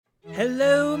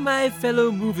Hello, my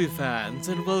fellow movie fans,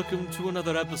 and welcome to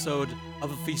another episode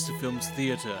of A Feast of Films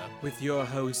Theatre with your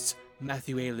hosts,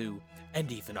 Matthew Alu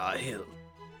and Ethan R. Hill.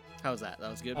 How's that? That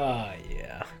was good? Oh,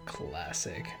 yeah.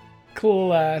 Classic.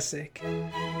 Classic.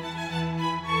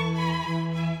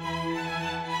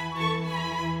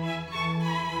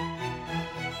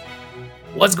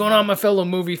 What's going on, my fellow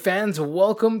movie fans?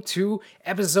 Welcome to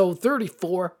episode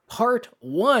 34, part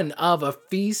 1 of A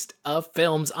Feast of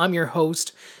Films. I'm your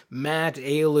host, Matt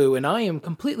Alu, and I am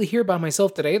completely here by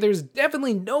myself today. There's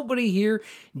definitely nobody here,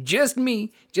 just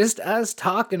me, just us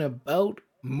talking about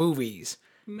movies.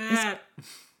 Matt.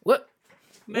 What?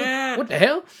 Matt. What the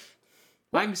hell?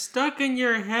 I'm stuck in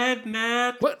your head,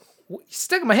 Matt. What? You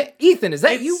stuck in my head? Ethan, is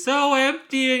that you? It's so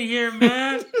empty in here,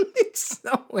 Matt. It's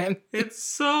so empty. It's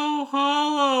so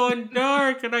hollow and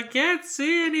dark, and I can't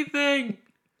see anything.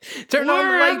 Turn on the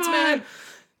Where am lights, I? man.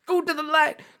 Go to the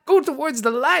light. Go towards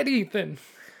the light, Ethan.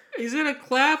 Is it a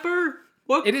clapper?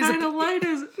 What It is kind a- of light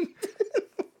is it?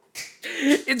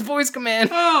 It's voice command.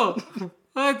 Oh,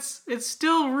 it's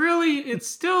still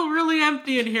really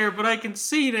empty in here, but I can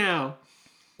see now.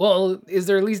 Well, is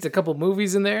there at least a couple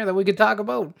movies in there that we could talk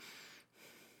about?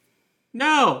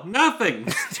 No, nothing.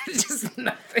 Just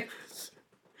nothing.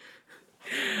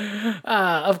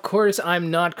 Of course,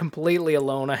 I'm not completely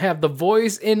alone. I have the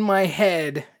voice in my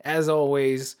head, as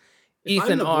always, If I'm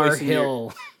Ethan the R. voice in your-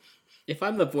 Hill. If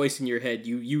I'm the voice in your head,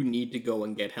 you need to go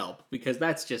and get help, because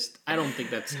that's just, I don't think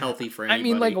that's healthy for I anybody.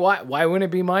 mean, like, why wouldn't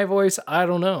it be my voice? I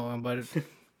don't know, but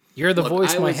you're the Look,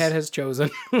 voice I my was- head has chosen.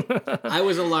 I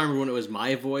was alarmed when it was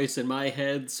my voice in my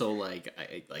head, so I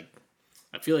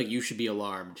feel like you should be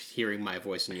alarmed hearing my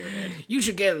voice in your head. You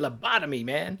should get a lobotomy,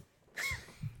 man.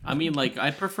 I mean, like,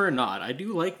 I prefer not. I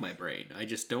do like my brain. I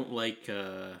just don't like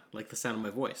the sound of my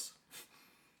voice.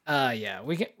 Yeah,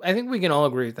 I think we can all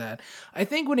agree with that. I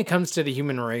think when it comes to the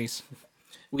human race,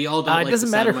 We all don't. it Like doesn't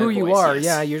the sound matter of my who you voice, are. yes.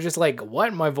 Yeah, you're just like,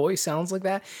 what? My voice sounds like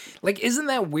that? Like, isn't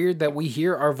that weird that we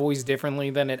hear our voice differently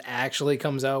than it actually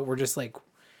comes out? We're just like,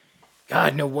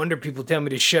 God, no wonder people tell me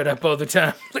to shut up all the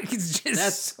time. Like, it's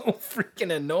just so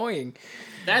freaking annoying.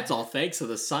 That's all thanks to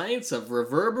the science of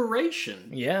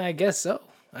reverberation. Yeah, I guess so.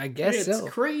 It's So.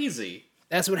 crazy.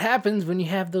 That's what happens when you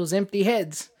have those empty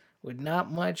heads with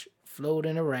not much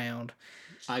floating around.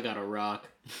 I got a rock.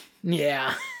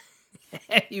 Yeah.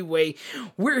 Anyway,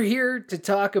 we're here to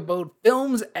talk about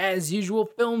films as usual,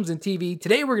 films and TV.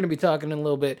 Today we're going to be talking a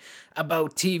little bit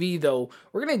about TV, though.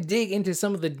 We're going to dig into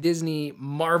some of the Disney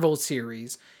Marvel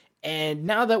series. And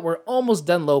now that we're almost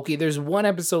done Loki, there's one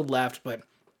episode left, but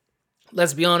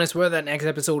let's be honest, whether that next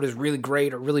episode is really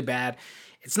great or really bad,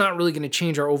 it's not really going to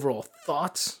change our overall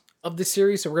thoughts of the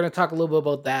series. So we're going to talk a little bit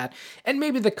about that. And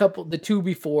maybe the two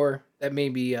before that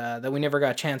maybe that we never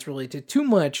got a chance really to too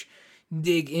much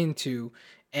dig into,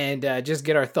 and just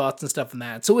get our thoughts and stuff on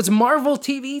that. So it's Marvel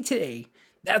TV today.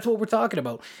 That's what we're talking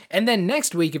about. And then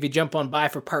next week, if you jump on by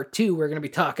for part 2, we're going to be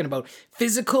talking about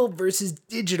physical versus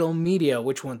digital media.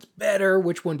 Which one's better?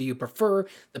 Which one do you prefer?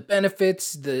 The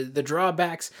benefits, the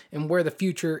drawbacks, and where the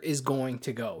future is going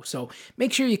to go. So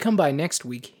make sure you come by next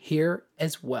week here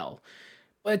as well.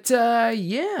 But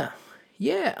yeah.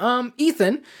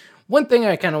 Ethan, one thing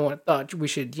I kind of thought we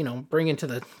should, bring into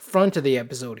the front of the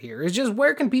episode here is just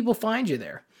where can people find you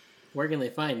there? Where can they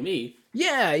find me?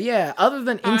 Yeah. Other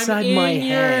than inside I'm my in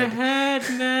head. your head,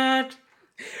 Matt.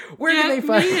 Where Get can they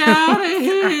find me out of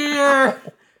here.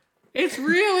 It's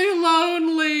really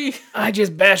lonely. I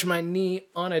just bashed my knee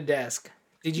on a desk.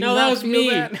 Did you No, not that was feel me.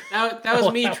 that? That was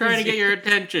Oh, me that trying was to get you. your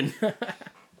attention.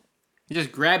 You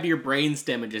just grabbed your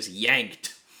brainstem and just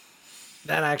yanked.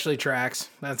 That actually tracks.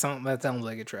 That sounds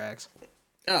like it tracks.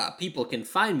 People can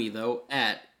find me, though,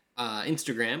 at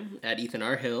Instagram, at Ethan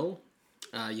R. Hill.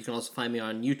 You can also find me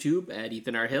on YouTube at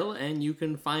Ethan R. Hill, and you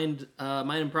can find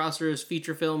mine and Prosper's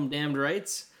feature film Damned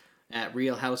Rights at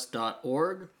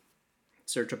realhouse.org.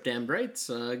 Search up Damned Rights,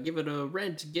 give it a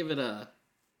rent, give it a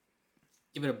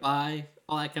buy,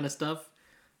 all that kind of stuff.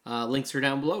 Links are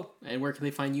down below. And where can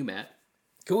they find you, Matt?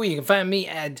 Cool. You can find me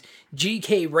at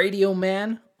GK Radio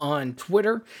Man on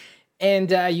Twitter,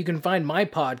 and you can find my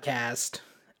podcast,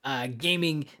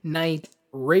 Gaming Night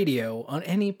Radio, on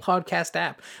any podcast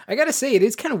app. I gotta say, it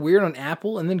is kind of weird on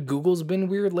Apple, and then Google's been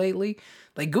weird lately.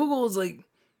 Like, Google's like,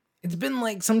 it's been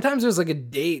like, sometimes there's like a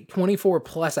date, 24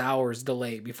 plus hours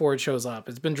delay before it shows up.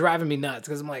 It's been driving me nuts,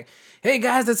 because I'm like, hey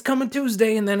guys, it's coming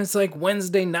Tuesday, and then it's like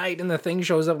Wednesday night, and the thing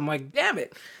shows up. I'm like, damn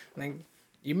it. Like,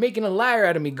 you're making a liar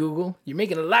out of me, Google. You're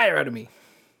making a liar out of me.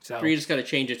 So Or you just gotta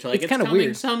change it to, like, It's it's kinda coming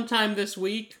weird. sometime this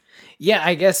week. yeah,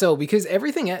 I guess so, because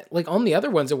everything, like on the other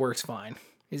ones, it works fine.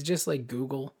 It's just like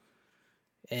Google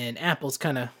and Apple's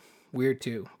kind of weird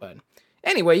too. But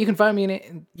anyway, you can find me in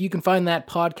it. You can find that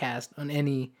podcast on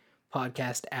any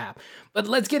podcast app. But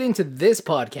let's get into this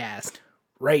podcast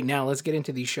right now. Let's get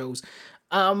into these shows.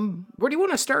 Where do you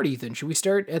want to start, Ethan? Should we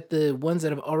start at the ones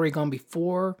that have already gone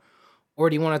before, or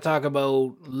do you want to talk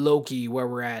about Loki, where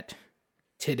we're at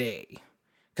today?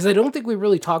 Because I don't think we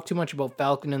really talked too much about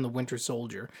Falcon and the Winter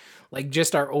Soldier. Like,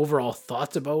 just our overall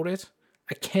thoughts about it.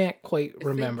 I can't quite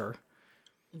remember.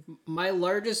 My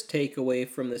largest takeaway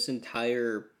from this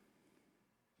entire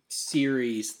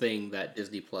series thing that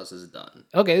Disney Plus has done.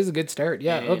 Okay, this is a good start.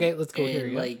 Yeah, okay, let's go here.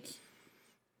 Yeah.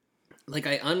 Like,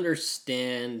 I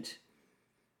understand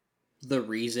the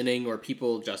reasoning, or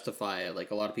people justify it.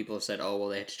 Like, a lot of people have said, oh, well,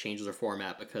 they had to change their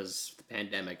format because of the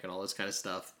pandemic and all this kind of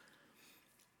stuff.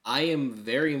 I am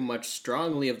very much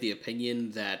strongly of the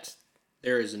opinion that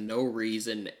there is no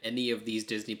reason any of these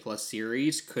Disney Plus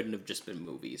series couldn't have just been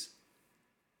movies.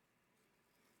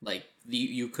 Like,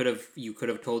 you could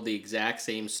have told the exact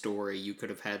same story. You could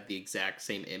have had the exact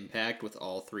same impact with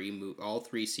all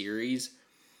three series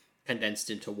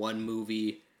condensed into one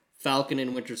movie. Falcon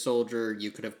and Winter Soldier, you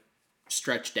could have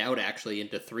stretched out actually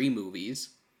into 3 movies.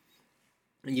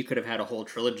 And you could have had a whole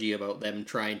trilogy about them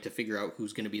trying to figure out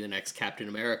who's going to be the next Captain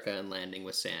America and landing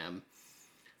with Sam.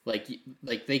 Like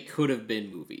they could have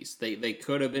been movies. They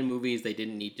could have been movies. They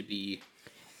didn't need to be.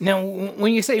 Now,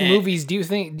 when you say movies,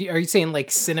 are you saying like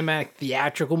cinematic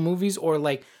theatrical movies, or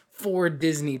like for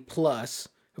Disney Plus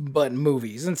but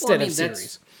movies instead of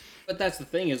series? But that's the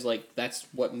thing, is like that's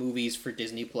what movies for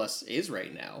Disney Plus is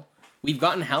right now. We've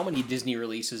gotten how many Disney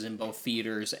releases in both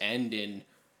theaters and in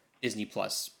Disney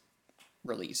Plus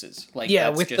releases? Like, yeah,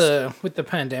 with the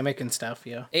pandemic and stuff.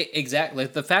 Yeah, exactly.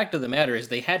 The fact of the matter is,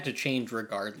 they had to change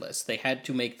regardless. They had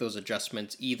to make those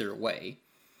adjustments either way.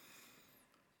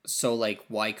 So, like,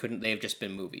 why couldn't they have just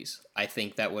been movies? I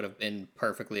think that would have been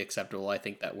perfectly acceptable. I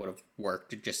think that would have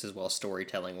worked just as well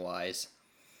storytelling wise.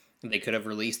 They could have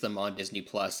released them on Disney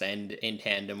Plus and in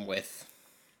tandem with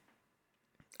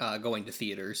going to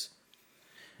theaters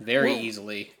very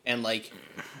easily. And like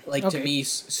okay. To me,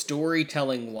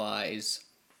 storytelling wise,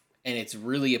 and it's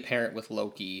really apparent with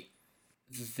Loki,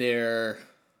 there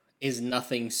is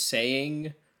nothing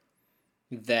saying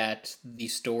that the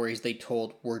stories they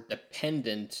told were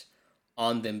dependent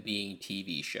on them being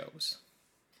TV shows.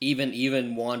 Even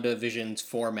WandaVision's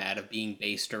format of being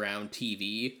based around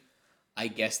TV, I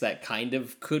guess that kind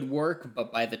of could work,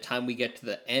 but by the time we get to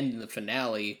the end and the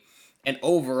finale, and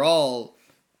overall,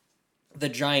 the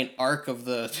giant arc of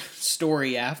the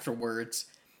story afterwards,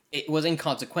 it was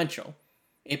inconsequential.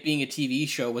 It being a TV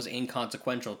show was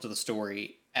inconsequential to the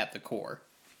story at the core.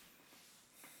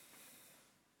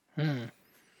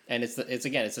 And it's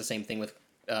the same thing with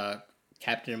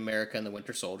Captain America and the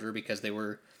Winter Soldier, because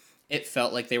it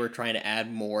felt like they were trying to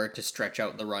add more to stretch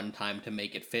out the runtime to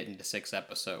make it fit into 6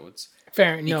 episodes.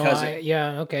 Fair,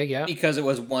 yeah. Because it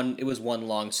was one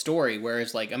long story,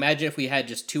 whereas, like, imagine if we had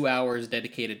just 2 hours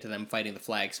dedicated to them fighting the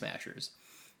Flag Smashers.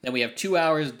 Then we have 2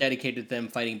 hours dedicated to them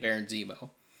fighting Baron Zemo.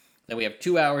 Then we have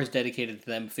 2 hours dedicated to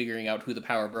them figuring out who the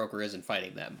power broker is and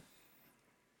fighting them.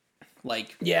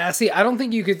 Like, yeah, see, I don't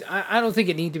think you could. I don't think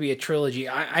it need to be a trilogy.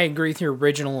 I agree with your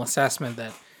original assessment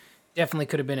that definitely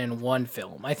could have been in one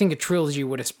film. I think a trilogy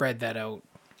would have spread that out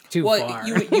too far.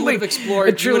 You would have explored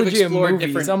a trilogy of movies.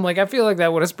 Different. I'm like, I feel like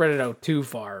that would have spread it out too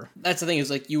far. That's the thing, is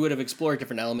like, you would have explored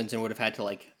different elements and would have had to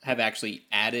like have actually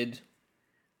added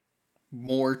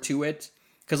more to it.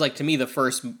 Because, like, to me, the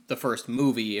first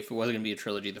movie, if it wasn't going to be a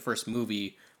trilogy, the first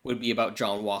movie would be about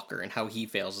John Walker and how he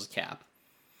fails as Cap.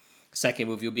 Second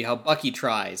movie would be how Bucky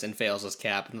tries and fails as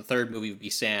Cap, and the third movie would be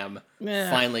Sam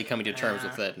finally coming to terms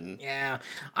with it. And yeah,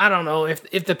 I don't know,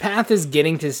 if the path is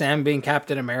getting to Sam being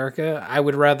Captain America, I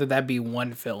would rather that be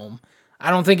one film.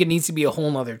 I don't think it needs to be a whole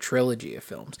nother trilogy of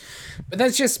films. But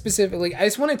that's just specifically. I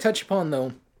just want to touch upon,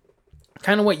 though,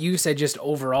 kind of what you said just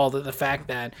overall, that the fact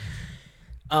that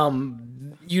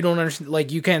you don't understand, like,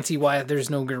 you can't see why there's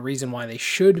no good reason why they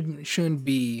shouldn't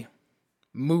be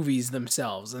movies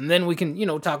themselves. And then we can,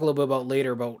 talk a little bit about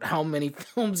later about how many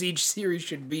films each series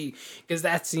should be, because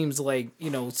that seems like,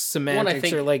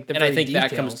 semantics or like the very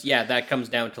details. that comes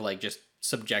down to like just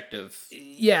subjective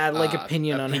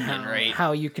opinion on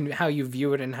how you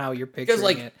view it and how you're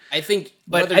picturing it. I think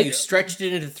whether you stretched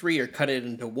it into 3 or cut it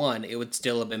into 1, it would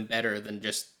still have been better than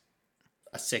just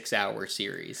a 6-hour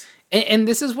series. And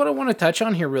this is what I want to touch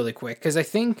on here really quick, because I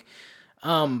think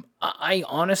I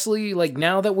honestly, like,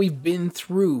 now that we've been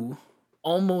through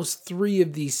almost 3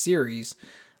 of these series,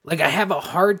 like, I have a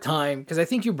hard time, because I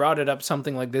think you brought it up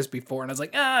something like this before, and I was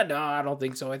like, no, I don't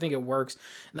think so. I think it works.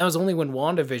 And that was only when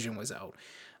WandaVision was out.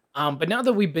 But now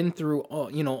that we've been through,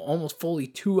 almost fully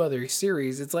 2 other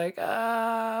series, it's like,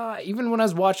 even when I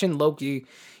was watching Loki,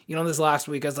 this last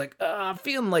week, I was like, I'm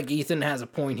feeling like Ethan has a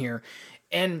point here.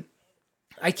 And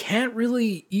I can't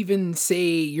really even say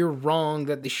you're wrong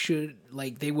that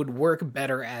they would work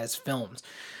better as films.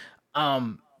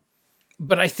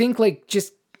 But I think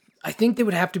I think they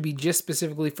would have to be just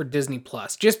specifically for Disney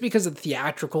Plus, just because the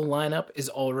theatrical lineup is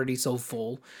already so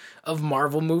full of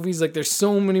Marvel movies. Like, there's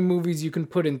so many movies you can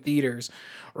put in theaters,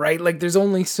 right? Like, there's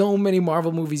only so many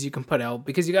Marvel movies you can put out,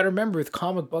 because you got to remember, with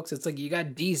comic books, it's like you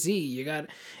got DC, you got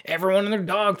everyone and their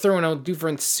dog throwing out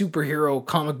different superhero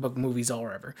comic book movies all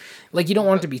over. Like, you don't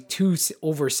want it to be too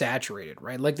oversaturated,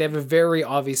 right? Like, they have a very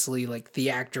obviously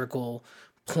theatrical,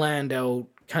 planned out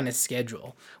kind of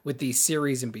schedule with these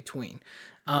series in between.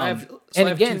 Let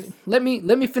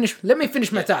me finish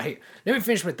my thought here. Let me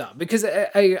finish my thought, because I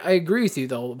agree with you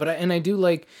though, but I do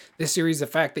like this series, the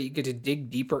fact that you get to dig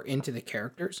deeper into the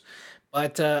characters.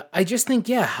 But I just think,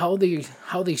 how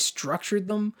they structured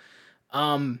them,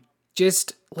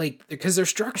 just because they're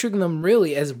structuring them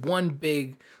really as one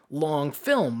big long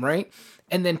film, right?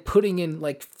 And then putting in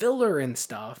filler and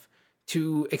stuff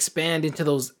to expand into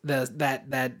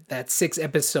that 6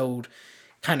 episode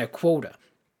kind of quota.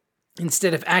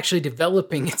 Instead of actually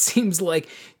developing, it seems like,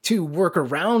 to work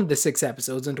around the 6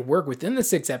 episodes and to work within the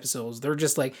 6 episodes, they're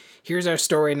just like, here's our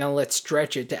story, now let's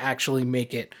stretch it to actually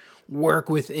make it work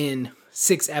within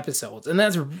 6 episodes. And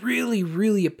that's really,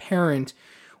 really apparent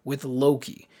with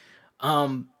Loki.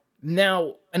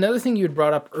 Now, another thing you had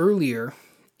brought up earlier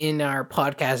in our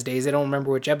podcast days, I don't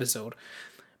remember which episode,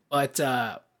 but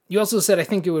you also said, I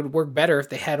think it would work better if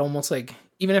they had almost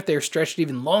even if they were stretched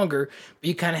even longer, but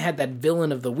you kind of had that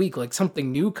villain of the week, like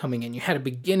something new coming in. You had a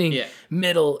beginning,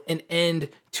 middle, and end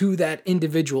to that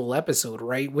individual episode,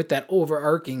 right? With that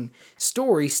overarching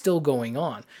story still going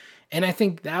on. And I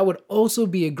think that would also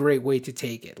be a great way to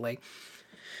take it.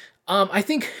 I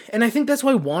think that's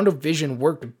why WandaVision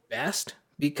worked best,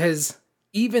 because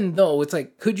even though it's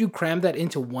could you cram that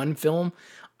into one film?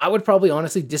 I would probably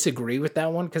honestly disagree with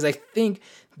that one, because I think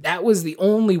that was the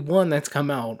only one that's come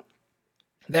out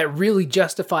that really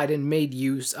justified and made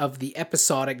use of the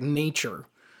episodic nature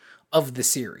of the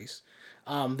series.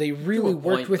 They really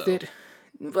worked with it.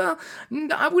 Well,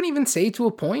 I wouldn't even say to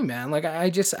a point, man.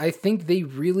 I think they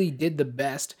really did the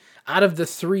best out of the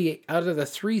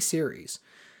three series.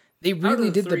 They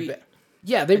really did the best.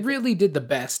 Yeah, they really did the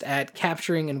best at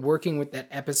capturing and working with that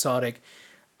episodic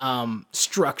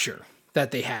structure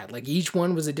that they had. Each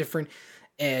one was a different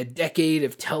decade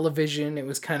of television. It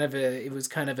was kind of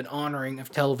an honoring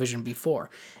of television before,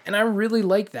 and I really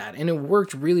like that, and it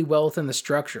worked really well within the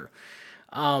structure.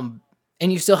 And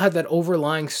you still had that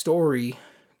overlying story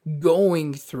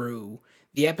going through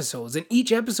the episodes, and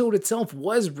each episode itself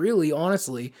was really,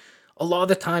 honestly, a lot of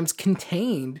the times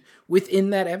contained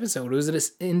within that episode. It was an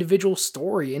individual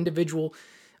story, individual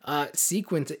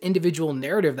sequence, individual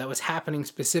narrative that was happening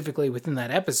specifically within that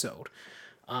episode.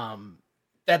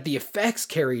 That the effects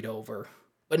carried over,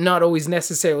 but not always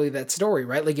necessarily that story,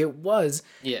 right? It was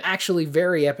actually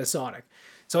very episodic.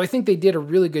 So I think they did a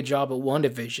really good job at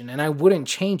WandaVision, and I wouldn't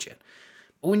change it.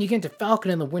 But when you get to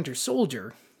Falcon and the Winter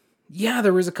Soldier,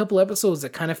 there was a couple episodes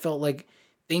that kind of felt like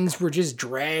things were just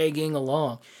dragging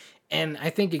along. And I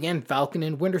think, again, Falcon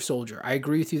and Winter Soldier, I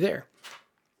agree with you there.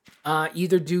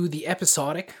 Either do the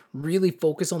episodic, really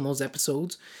focus on those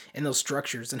episodes and those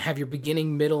structures, and have your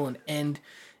beginning, middle, and end,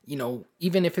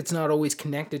 even if it's not always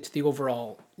connected to the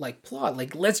overall plot.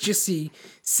 Let's just see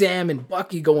Sam and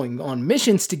Bucky going on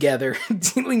missions together,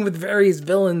 dealing with various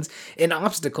villains and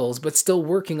obstacles, but still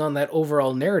working on that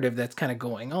overall narrative that's kind of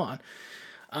going on.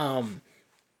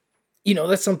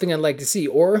 That's something I'd like to see.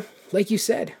 Or, like you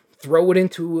said, throw it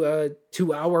into a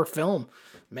 2-hour film,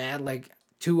 man.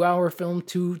 2-hour film,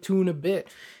 two and a bit,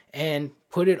 and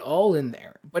put it all in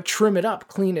there, but trim it up,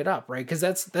 clean it up, right? Because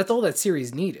that's all that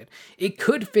series needed. It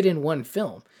could fit in one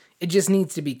film. It just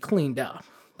needs to be cleaned up.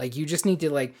 You just need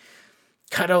to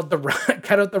cut out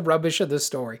the rubbish of the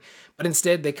story. But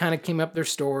instead, they kind of came up their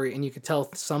story, and you could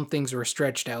tell some things were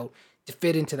stretched out to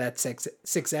fit into that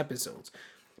six episodes.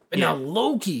 But now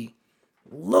Loki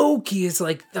is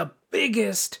the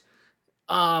biggest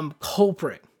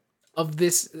culprit of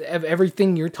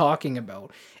everything you're talking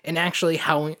about, and actually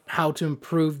how to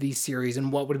improve these series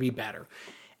and what would be better.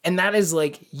 And that is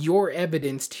your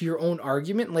evidence to your own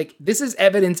argument. This is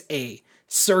evidence A,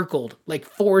 circled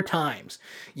 4 times.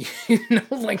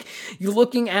 You're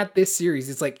looking at this series,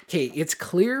 it's okay, it's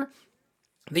clear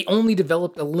they only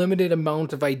developed a limited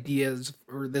amount of ideas,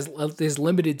 or this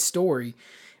limited story,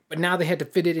 but now they had to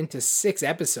fit it into 6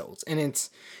 episodes, and it's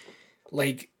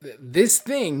Like, this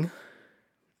thing,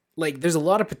 like, there's a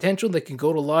lot of potential that can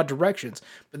go to a lot of directions,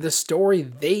 but the story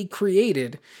they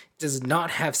created does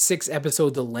not have 6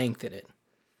 episodes of length in it.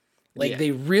 Like, Yeah.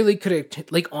 they really could have,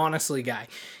 like, honestly, guy,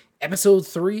 episode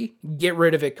 3, get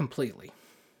rid of it completely.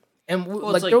 And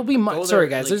it's there'll be sorry there,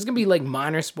 guys, like- there's gonna be like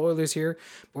minor spoilers here,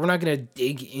 but we're not gonna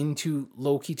dig into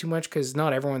Loki too much because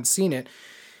not everyone's seen it.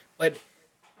 But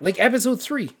like episode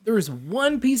 3, there was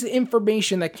one piece of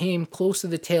information that came close to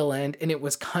the tail end, and it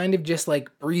was kind of just like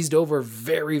breezed over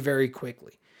very, very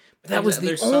quickly. But that was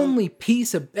the only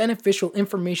piece of beneficial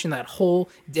information that whole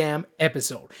damn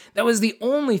episode. That was the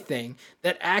only thing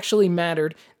that actually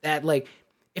mattered. That, like,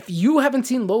 if you haven't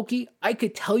seen Loki, I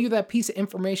could tell you that piece of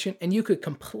information and you could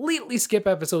completely skip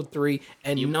episode 3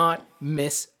 and not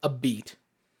miss a beat.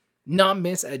 Not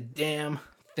miss a damn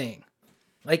thing.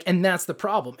 Like, and that's the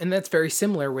problem. And that's very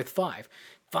similar with 5.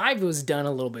 5 was done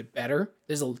a little bit better.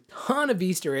 There's a ton of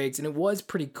Easter eggs and it was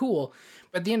pretty cool.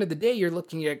 But at the end of the day, you're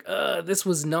looking at, this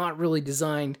was not really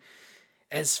designed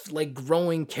as like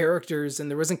growing characters,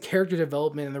 and there wasn't character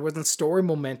development and there wasn't story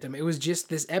momentum. It was just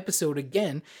this episode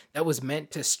again that was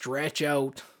meant to stretch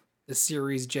out the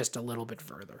series just a little bit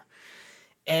further.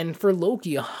 And for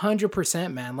Loki,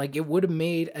 100%, man, like it would have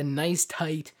made a nice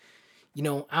tight,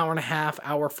 hour and a half,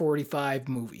 hour 45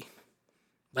 movie.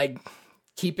 Like,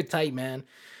 keep it tight, man.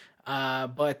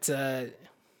 But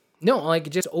no, like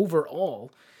just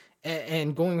overall,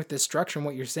 and going with the structure and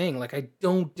what you're saying, like I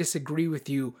don't disagree with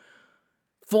you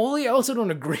fully. I also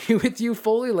don't agree with you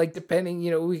fully, like depending,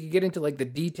 we could get into like the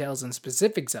details and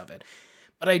specifics of it.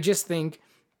 But I just think,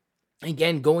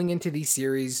 again, going into these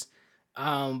series,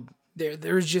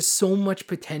 there's just so much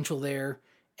potential there.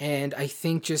 And I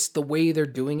think just the way they're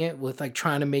doing it with like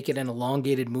trying to make it an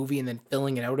elongated movie and then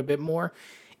filling it out a bit more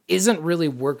isn't really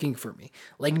working for me.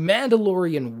 Like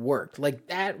Mandalorian worked. Like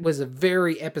that was a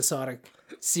very episodic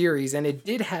series and it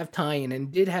did have tie-in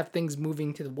and did have things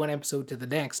moving to the one episode to the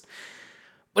next.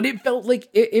 But it felt like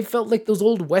it felt like those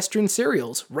old Western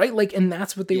serials, right? Like, and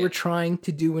that's what they were trying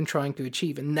to do and trying to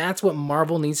achieve. And that's what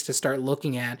Marvel needs to start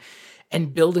looking at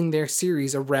and building their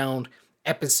series around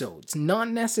episodes. Not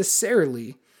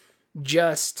necessarily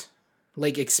just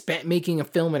like making a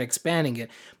film and expanding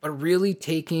it, but really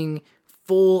taking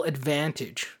full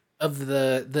advantage of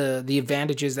the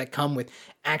advantages that come with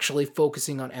actually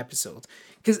focusing on episodes.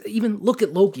 Because even look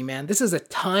at Loki, man. This is a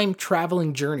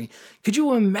time-traveling journey. Could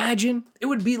you imagine? It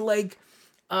would be like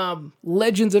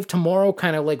Legends of Tomorrow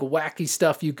kind of like wacky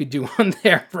stuff you could do on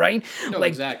there, right? No, like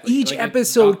exactly. Each like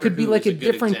episode Doctor could be Who like is a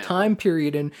good different example. time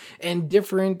period and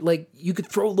different, like you could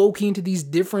throw Loki into these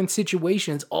different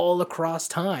situations all across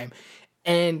time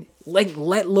and like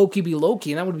let Loki be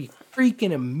Loki, and that would be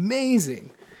freaking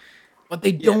amazing. But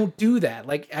they don't do that.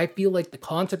 Like, I feel like the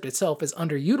concept itself is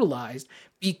underutilized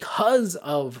because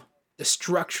of the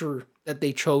structure that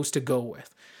they chose to go with.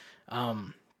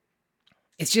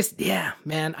 It's just, yeah,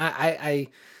 man, I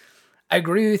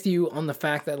agree with you on the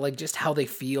fact that, like, just how they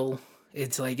feel,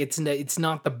 it's like, it's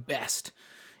not the best,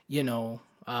 the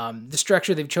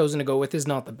structure they've chosen to go with is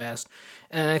not the best.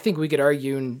 And I think we could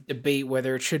argue and debate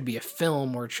whether it should be a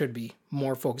film or it should be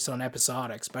more focused on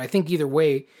episodics. But I think either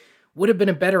way would have been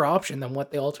a better option than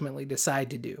what they ultimately decide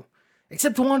to do.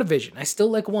 Except WandaVision. I still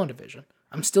like WandaVision.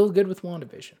 I'm still good with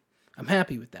WandaVision. I'm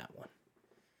happy with that one.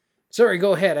 Sorry,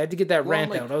 go ahead. I had to get that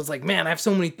rant out. I was like, man, I have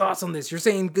so many thoughts on this. You're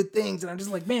saying good things, and I'm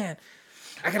just like, man,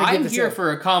 I gotta get this here out.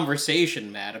 for a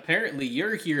conversation, Matt. Apparently,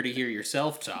 you're here to hear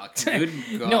yourself talk. Good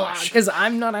gosh. No, because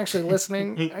I'm not actually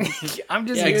listening. I'm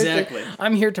just exactly.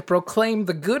 I'm here to proclaim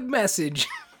the good message.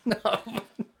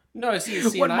 No, see,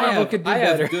 What and Marvel could do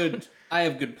better. I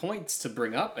have good points to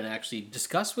bring up and actually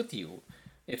discuss with you,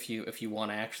 if you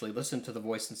want to actually listen to the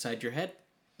voice inside your head.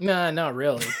 Nah, not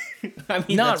really. I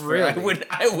mean, Not that's fair. really.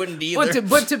 I wouldn't either.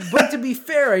 But to be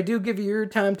fair, I do give you your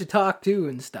time to talk too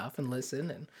and stuff and listen,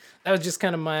 and that was just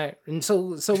kind of my. And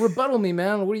so rebuttal me,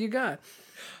 man. What do you got?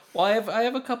 Well, I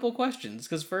have a couple questions,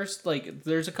 because first, like,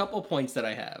 there's a couple points that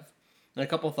I have, and a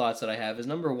couple thoughts that I have. Is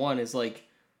number one is like,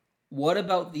 what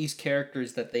about these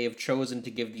characters that they have chosen to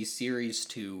give these series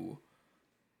to?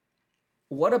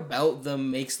 What about them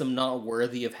makes them not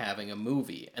worthy of having a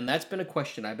movie? And that's been a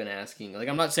question I've been asking. Like,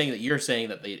 I'm not saying that you're saying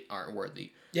that they aren't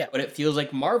worthy. Yeah. But it feels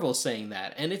like Marvel's saying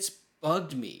that, and it's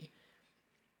bugged me.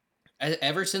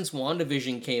 Ever since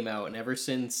WandaVision came out, and ever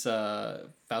since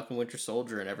Falcon Winter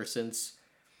Soldier, and ever since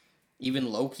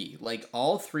even Loki, like,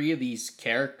 all three of these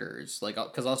characters, like,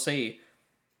 because I'll say,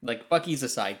 like, Bucky's a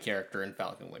side character in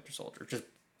Falcon Winter Soldier. Just,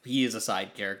 he is a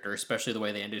side character, especially the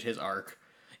way they ended his arc.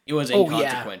 It was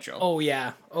inconsequential. Oh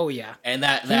yeah. And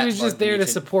that He was just there to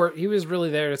support. support. He was really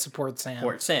there to support Sam.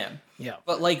 Support Sam. Yeah.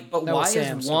 But That why was is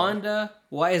Sam's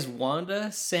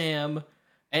Wanda, Sam,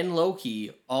 and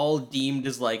Loki all deemed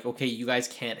as like, okay, you guys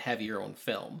can't have your own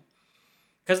film?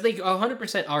 Because they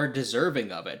 100% are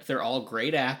deserving of it. They're all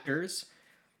great actors.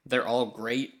 They're all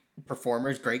great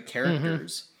performers, great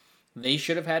characters. They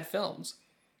should have had films.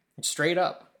 Straight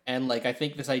up. And like, I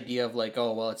think this idea of like,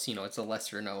 oh, well, it's, you know, it's a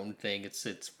lesser known thing.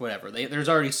 It's whatever. There's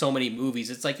already so many movies.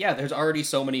 It's like, yeah, there's already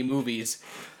so many movies.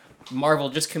 Marvel,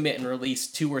 just commit and release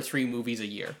 2 or 3 movies a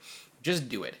year. Just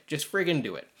do it. Just friggin'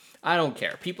 do it. I don't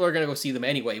care. People are going to go see them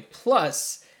anyway.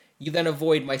 Plus, you then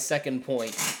avoid my second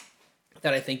point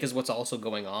that I think is what's also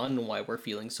going on and why we're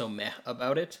feeling so meh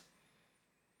about it.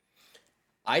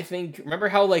 I think, remember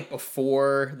how like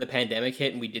before the pandemic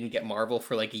hit and we didn't get Marvel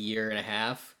for like a year and a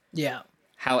half? Yeah.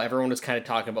 How everyone was kind of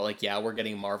talking about like, yeah, we're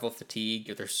getting Marvel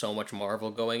fatigue. There's so much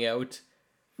Marvel going out.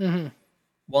 Mm-hmm.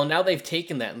 Well, now they've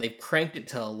taken that and they've cranked it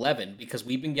to 11 because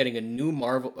we've been getting a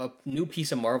new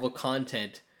piece of Marvel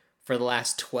content for the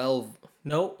last 8.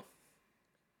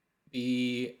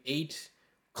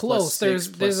 Close. There's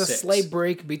a 6. slight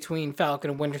break between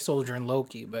Falcon and Winter Soldier and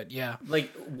Loki, but yeah.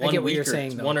 Like I get what you're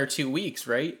saying, though. 1 or 2 weeks,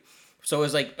 right? So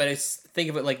it's like, but it's,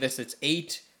 think of it like this, it's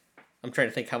 8. I'm trying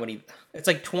to think how many, it's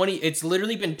like 20, it's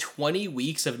literally been 20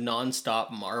 weeks of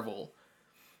nonstop Marvel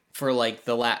for like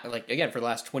for the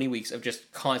last 20 weeks of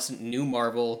just constant new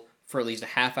Marvel for at least a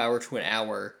half hour to an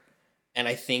hour. And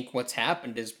I think what's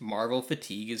happened is Marvel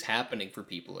fatigue is happening for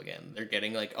people again. They're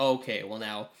getting like, oh, okay, well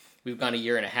now we've gone a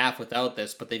year and a half without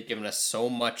this, but they've given us so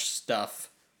much stuff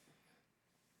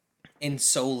in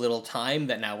so little time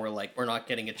that now we're like, we're not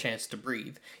getting a chance to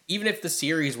breathe. Even if the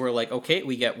series were like, okay,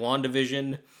 we get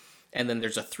WandaVision, and then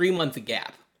there's a 3-month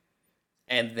gap,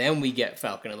 and then we get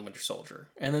Falcon and the Winter Soldier,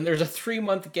 and then there's a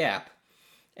 3-month gap,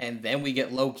 and then we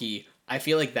get Loki. I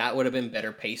feel like that would have been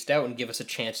better paced out and give us a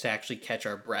chance to actually catch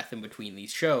our breath in between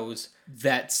these shows.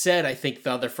 That said, I think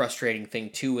the other frustrating thing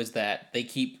too is that they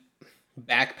keep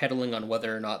backpedaling on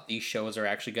whether or not these shows are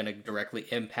actually going to directly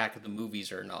impact the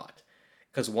movies or not.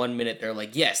 Because one minute they're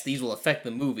like, yes, these will affect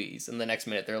the movies, and the next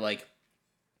minute they're like,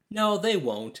 no, they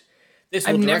won't. This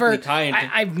will directly tie into...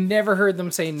 I've never heard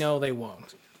them say no, they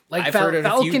won't. Like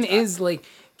Falcon is like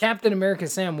Captain America.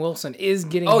 Sam Wilson is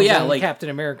getting his own Captain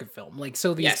America film. Like,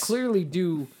 so these clearly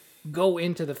do go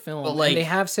into the film, but and they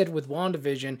have said with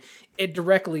WandaVision, it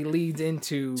directly leads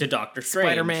into Doctor Strange,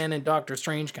 Spider-Man, and Doctor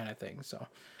Strange kind of thing. So,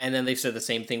 and then they've said the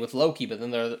same thing with Loki. But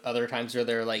then there are other times where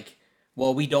they're like,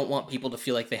 well, we don't want people to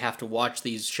feel like they have to watch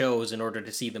these shows in order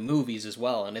to see the movies as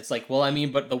well. And it's like, well, I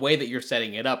mean, but the way that you're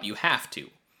setting it up, you have to.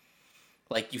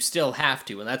 Like, you still have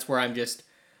to. And that's where I'm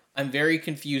very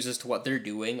confused as to what they're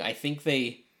doing. I think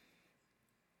they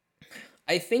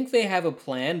have a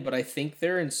plan, but I think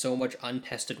they're in so much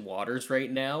untested waters right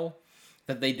now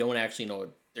that they don't actually know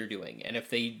what they're doing. And if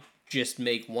they just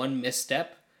make one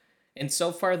misstep, and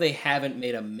so far they haven't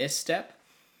made a misstep,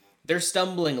 they're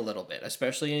stumbling a little bit,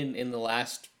 especially in the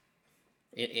last,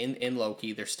 in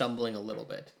Loki, they're stumbling a little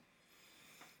bit.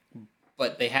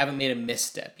 But they haven't made a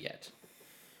misstep yet.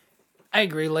 I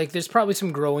agree. Like, there's probably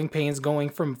some growing pains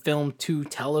going from film to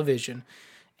television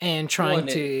and trying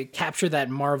to capture that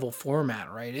Marvel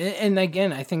format, right? And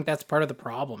again, I think that's part of the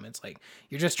problem. It's like,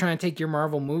 you're just trying to take your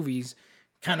Marvel movies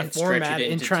kind of format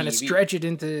and trying to stretch it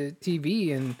into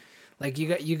TV, and like,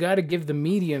 you got to give the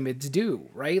medium its due,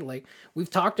 right? Like, we've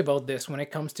talked about this when it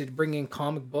comes to bringing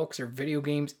comic books or video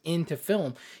games into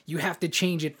film. You have to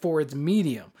change it for its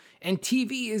medium. And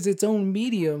TV is its own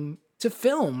medium to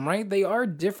film, right? They are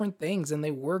different things and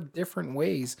they work different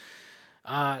ways.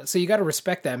 So you got to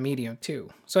respect that medium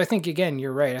too. So I think, again,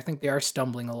 you're right. I think they are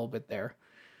stumbling a little bit there.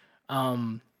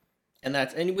 We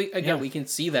can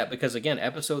see that because, again,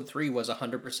 episode 3 was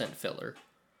 100% filler.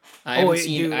 I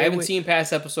haven't seen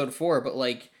past episode 4, but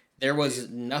like, there was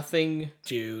nothing.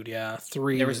 Dude, yeah,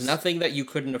 3. There was nothing that you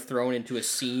couldn't have thrown into a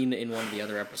scene in one of the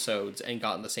other episodes and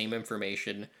gotten the same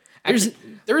information.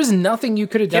 There is nothing you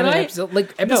could have done in episode,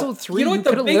 like episode 3. You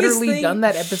could have literally done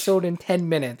that episode in 10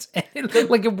 minutes. And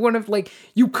like, it wouldn't have, like,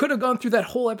 you could have gone through that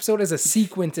whole episode as a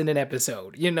sequence in an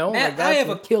episode, you know? Matt, like,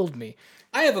 that killed me.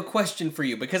 I have a question for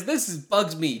you because this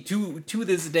bugs me to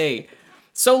this day.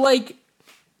 So, like,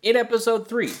 in episode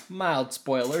 3, mild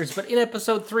spoilers, but in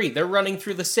episode 3, they're running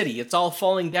through the city. It's all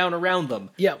falling down around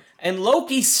them. Yep. And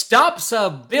Loki stops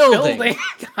a building.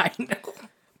 I know.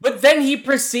 But then he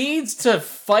proceeds to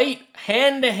fight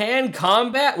hand-to-hand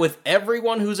combat with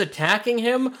everyone who's attacking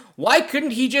him. Why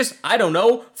couldn't he just, I don't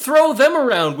know, throw them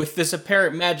around with this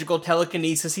apparent magical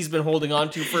telekinesis he's been holding on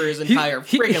to for his entire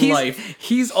friggin' life?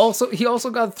 He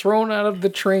also got thrown out of the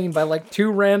train by like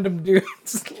two random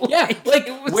dudes.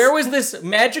 Where was this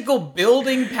magical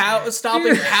building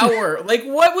stopping power? Like,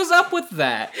 what was up with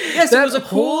that? Yes, it was a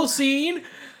cool scene.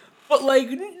 But, like,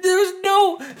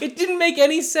 it didn't make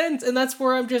any sense, and that's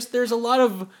where there's a lot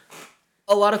of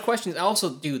questions. Also,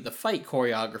 dude, the fight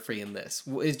choreography in this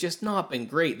has just not been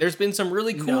great. There's been some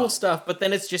really cool stuff, but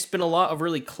then it's just been a lot of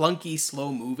really clunky,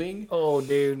 slow moving. Oh,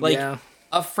 dude, like,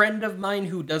 a friend of mine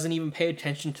who doesn't even pay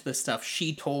attention to this stuff,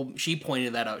 she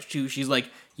pointed that out too. She's like,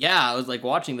 yeah, I was, like,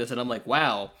 watching this, and I'm like,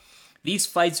 wow, these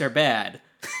fights are bad.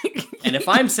 And if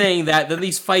I'm saying that, then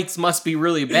these fights must be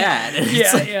really bad. And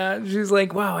yeah. She's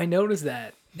like, wow, I noticed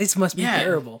that. This must be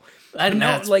terrible.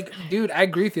 Dude, I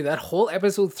agree with you. That whole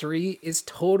episode 3 is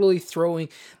totally throwing...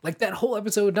 Like, that whole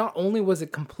episode not only was a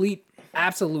complete,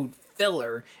 absolute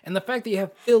filler, and the fact that you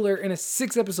have filler in a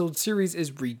 6-episode series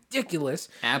is ridiculous.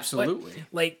 Absolutely.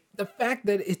 But, like, the fact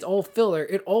that it's all filler,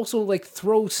 it also, like,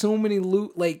 throws so many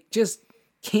just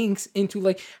kinks into,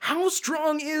 like, how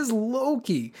strong is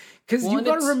Loki? Because you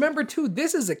gotta remember too,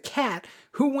 this is a cat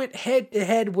who went head to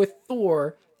head with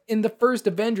Thor in the first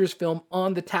Avengers film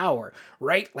on the tower,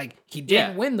 right? Like, he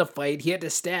didn't win the fight, he had to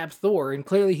stab Thor, and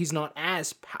clearly he's not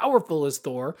as powerful as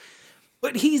Thor,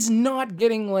 but he's not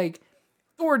getting, like,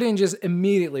 Thor didn't just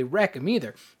immediately wreck him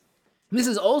either. This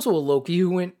is also a Loki who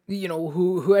went,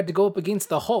 who had to go up against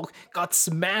the Hulk, got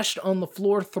smashed on the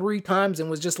floor 3 times and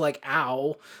was just like,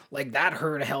 ow, like that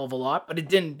hurt a hell of a lot, but it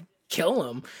didn't kill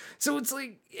him. So it's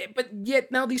like, but yet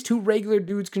now these 2 regular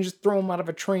dudes can just throw him out of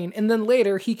a train, and then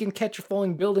later he can catch a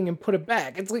falling building and put it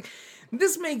back. It's like,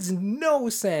 this makes no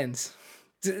sense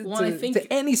to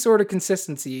any sort of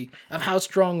consistency of how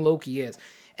strong Loki is.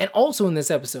 And also in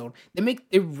this episode,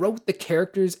 they wrote the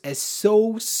characters as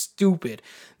so stupid.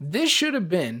 This should have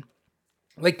been,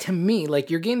 like, to me, like,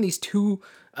 you're getting these 2,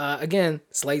 again,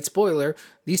 slight spoiler,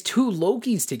 these 2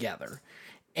 Lokis together.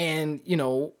 And,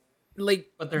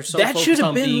 but they're so that should focused have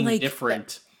on been being like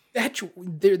different.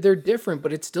 They're different,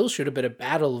 but it still should have been a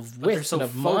battle of wits and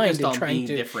of mind and trying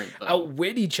to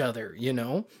outwit each other,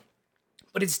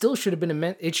 But it still should have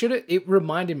been it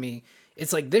reminded me.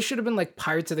 It's like, this should have been like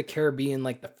Pirates of the Caribbean,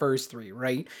 like the first 3,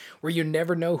 right? Where you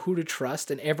never know who to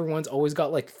trust, and everyone's always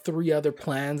got like 3 other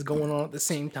plans going on at the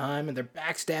same time, and they're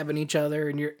backstabbing each other,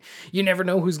 and you never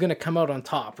know who's gonna come out on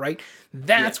top, right?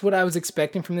 That's what I was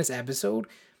expecting from this episode.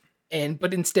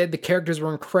 But instead, the characters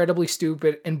were incredibly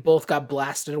stupid, and both got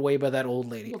blasted away by that old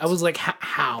lady. I was like,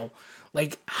 how?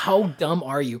 Like, how dumb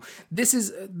are you? This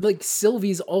is, like,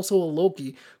 Sylvie's also a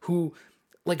Loki who,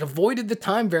 like, avoided the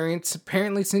time variance,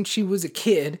 apparently since she was a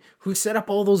kid, who set up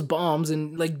all those bombs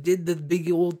and, like, did the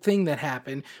big old thing that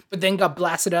happened, but then got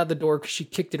blasted out the door because she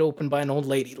kicked it open by an old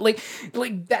lady. Like,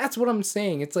 that's what I'm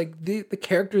saying. It's like, the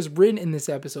characters written in this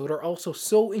episode are also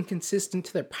so inconsistent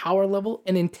to their power level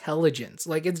and intelligence.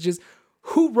 Like, it's just,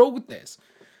 who wrote this?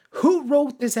 Who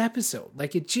wrote this episode?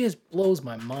 Like, it just blows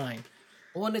my mind.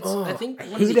 Well, and I think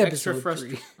one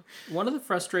of the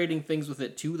frustrating things with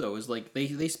it too, though, is like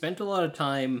they spent a lot of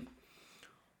time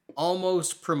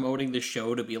almost promoting the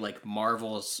show to be like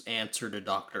Marvel's answer to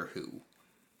Doctor Who,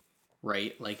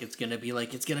 right? Like, it's gonna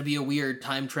be a weird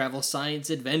time travel science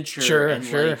adventure. Sure,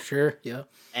 yeah.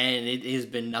 And it has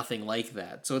been nothing like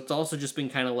that. So it's also just been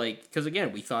kind of like, because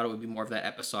again, we thought it would be more of that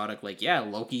episodic, like,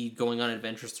 Loki going on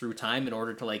adventures through time in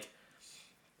order to like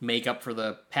make up for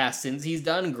the past sins he's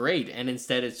done, great. And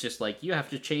instead it's just like, you have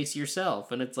to chase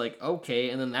yourself, and it's like, okay,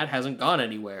 and then that hasn't gone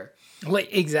anywhere.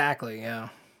 Like, exactly, yeah.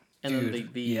 And then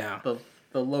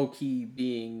the Loki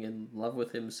being in love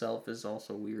with himself is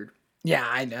also weird. Yeah,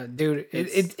 I know, dude.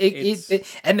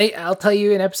 I'll tell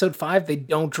you, in episode 5, they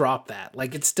don't drop that.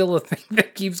 Like, it's still a thing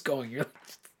that keeps going. You're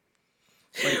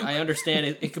like, I understand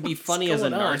it could be funny as a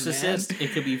narcissist.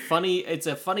 It could be funny. It's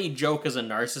a funny joke as a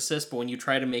narcissist, but when you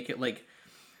try to make it like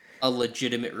a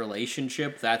legitimate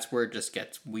relationship, that's where it just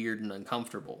gets weird and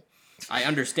uncomfortable. I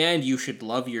understand you should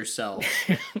love yourself,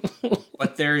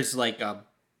 but there's like a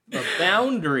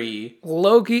boundary.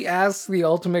 Loki asks the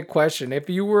ultimate question: if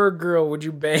you were a girl, would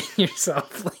you bang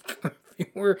yourself? Like,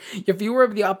 if you were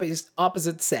of the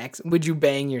opposite sex, would you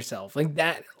bang yourself? Like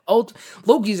that.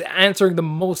 Loki's answering the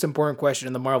most important question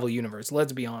in the Marvel universe.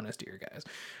 Let's be honest here, guys.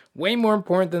 Way more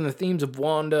important than the themes of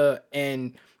Wanda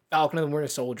and Falcon and the Winter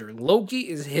Soldier. Loki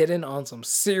is hitting on some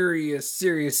serious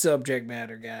subject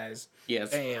matter, guys.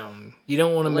 Yes. Damn. You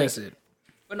don't want to miss it.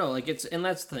 But no, like, and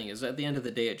that's the thing, is at the end of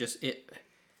the day,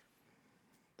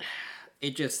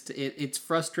 it's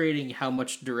frustrating how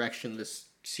much direction this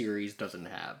series doesn't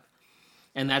have.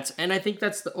 And I think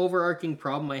that's the overarching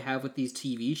problem I have with these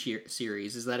TV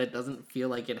series, is that it doesn't feel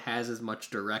like it has as much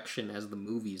direction as the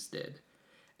movies did.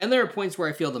 And there are points where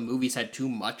I feel the movies had too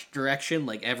much direction,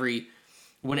 like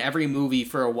when every movie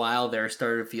for a while there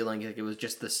started feeling like it was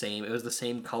just the same. It was the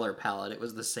same color palette, it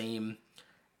was the same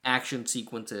action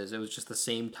sequences, it was just the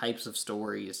same types of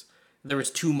stories. There was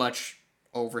too much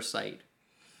oversight.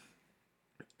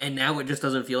 And now it just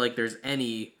doesn't feel like there's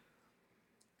any,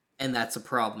 and that's a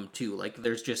problem too. Like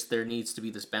there needs to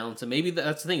be this balance, and maybe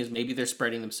that's the thing, is maybe they're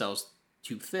spreading themselves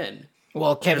too thin.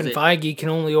 Well, Kevin Feige can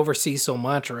only oversee so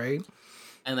much, right?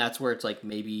 And that's where it's like,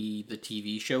 maybe the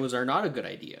TV shows are not a good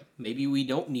idea. Maybe we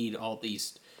don't need all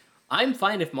these. I'm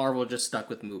fine if Marvel just stuck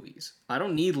with movies. I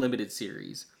don't need limited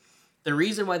series. The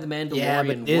reason why the Mandalorian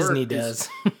but Disney does.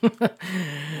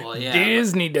 Well, yeah,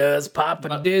 Disney does.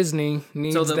 Papa Disney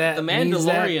needs so that. The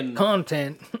Mandalorian needs that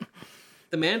content.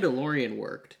 The Mandalorian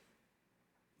worked.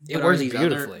 It works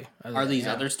beautifully. Are these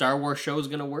other Star Wars shows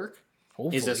going to work?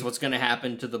 Hopefully. Is this what's going to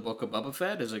happen to the Book of Boba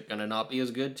Fett? Is it going to not be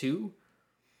as good too?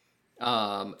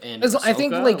 And Ahsoka, I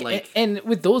think and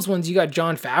with those ones you got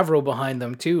Jon Favreau behind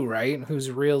them too, right? Who's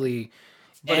really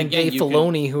and Dave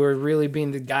Filoni, who are really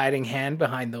being the guiding hand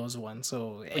behind those ones.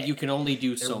 So, but you can only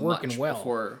do so much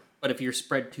before. But if you're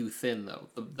spread too thin, though,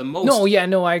 the most.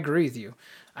 No, I agree with you.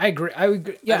 I agree. I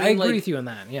agree with you on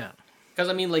that. Yeah. Because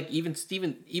I mean, like even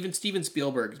Steven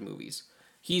Spielberg's movies,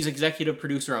 he's executive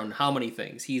producer on how many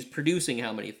things? He's producing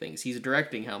how many things? He's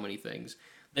directing how many things?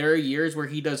 There are years where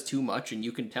he does too much, and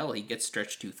you can tell he gets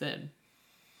stretched too thin.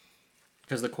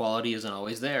 Because the quality isn't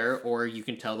always there, or you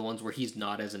can tell the ones where he's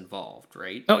not as involved,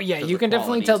 right? Oh yeah, you can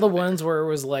definitely tell the ones where it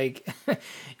was like,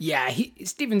 yeah,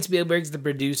 Steven Spielberg's the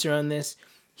producer on this.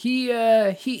 He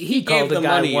called a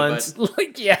guy once. But...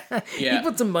 like yeah, he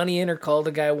put some money in or called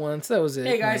a guy once. That was it.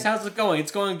 Hey guys, how's it going?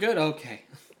 It's going good. Okay.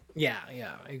 Yeah,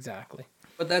 exactly.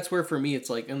 But that's where for me it's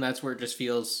like, and that's where it just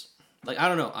feels like, I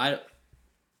don't know.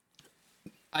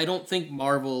 I don't think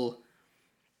Marvel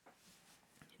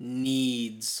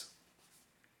needs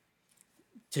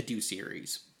to do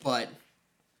series, but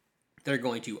they're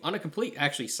going to. On a complete,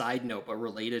 actually, side note, but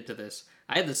related to this,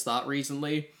 I had this thought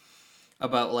recently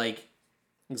about, like,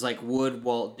 it's like, would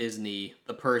Walt Disney,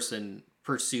 the person,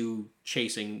 pursue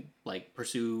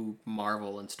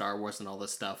Marvel and Star Wars and all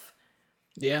this stuff?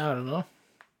 Yeah, I don't know.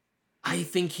 I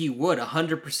think he would.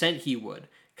 100% he would.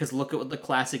 Because look at what the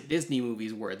classic Disney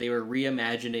movies were. They were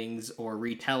reimaginings or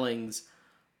retellings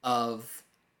of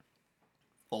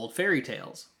old fairy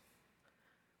tales.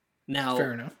 Now,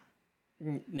 fair enough.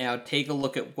 Now take a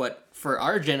look at what, for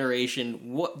our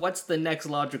generation, what's the next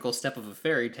logical step of a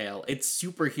fairy tale? It's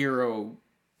superhero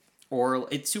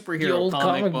the old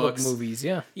comic book movies,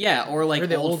 yeah. Yeah, or like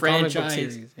the old franchise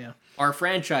series, yeah. Or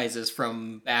franchises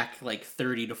from back like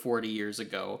 30 to 40 years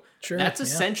ago. Sure. That's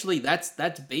essentially that's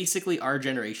basically our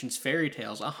generation's fairy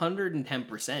tales.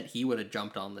 110% he would have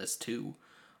jumped on this too.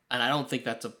 And I think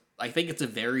it's a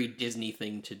very Disney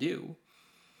thing to do.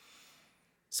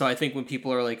 So I think when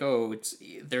people are like,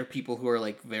 there are people who are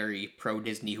like very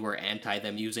pro-Disney who are anti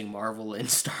them using Marvel and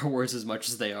Star Wars as much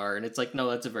as they are. And it's like, no,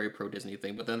 that's a very pro-Disney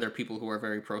thing. But then there are people who are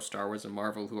very pro-Star Wars and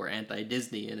Marvel who are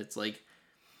anti-Disney. And it's like,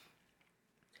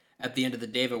 at the end of the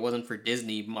day, if it wasn't for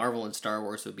Disney, Marvel and Star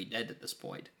Wars would be dead at this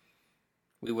point.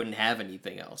 We wouldn't have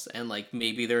anything else. And like,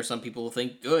 maybe there are some people who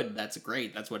think, good, that's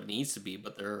great, that's what it needs to be.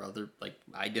 But there are other, like,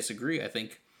 I disagree. I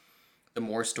think the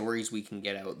more stories we can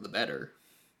get out, the better.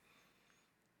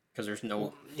 Because there's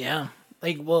no... Yeah.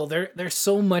 Like, well, there's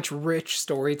so much rich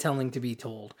storytelling to be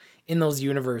told in those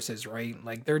universes, right?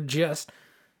 Like, they're just...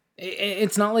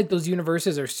 It's not like those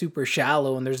universes are super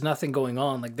shallow and there's nothing going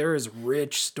on. Like, there is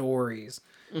rich stories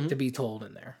to be told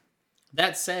in there.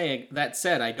 That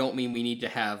said, I don't mean we need to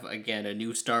have, again, a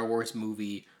new Star Wars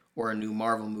movie or a new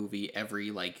Marvel movie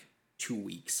every, like, 2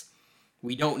 weeks.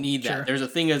 We don't need that. Sure. There's a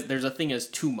thing as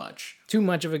too much. Too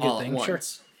much of a good thing, sure.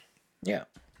 Yeah.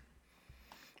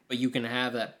 But you can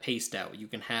have that paced out. You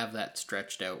can have that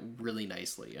stretched out really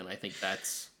nicely. And I think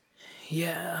that's...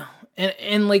 Yeah.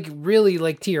 And like, really,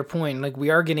 like, to your point, like,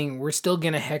 we're still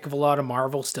getting a heck of a lot of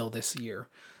Marvel still this year.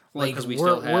 Well, like,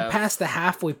 we're past the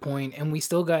halfway point, and we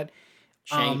still got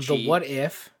the What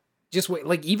If. Just wait,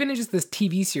 like, even in just this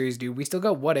TV series, dude, we still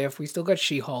got What If. We still got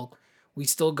She-Hulk. We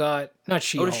still got... Not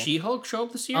She-Hulk. Oh, does She-Hulk show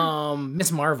up this year?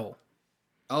 Miss Marvel.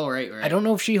 Oh, right. I don't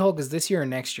know if She-Hulk is this year or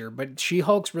next year, but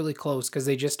She-Hulk's really close because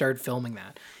they just started filming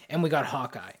that. And we got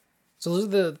Hawkeye. So those are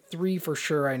the three for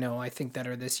sure I think that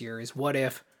are this year is What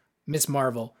If, Miss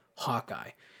Marvel,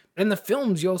 Hawkeye. But in the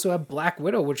films, you also have Black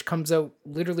Widow, which comes out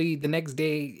literally the next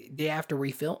day after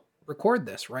we film. record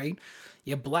this, right?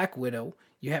 You have Black Widow,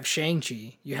 you have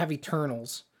Shang-Chi, you have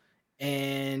Eternals,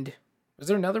 and was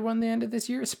there another one the end of this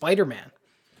year? Spider-Man.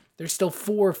 There's still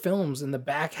 4 films in the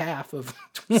back half of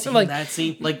that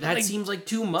seems like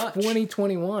too much.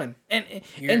 2021.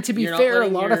 And to be fair, a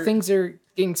lot of things are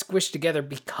getting squished together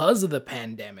because of the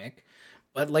pandemic.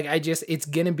 But like it's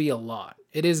gonna be a lot.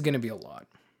 It is gonna be a lot.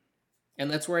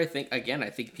 And that's where I think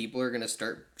people are gonna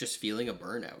start just feeling a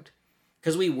burnout.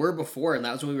 Because we were before, and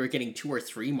that was when we were getting 2 or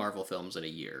 3 Marvel films in a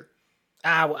year.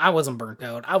 I wasn't burnt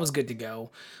out. I was good to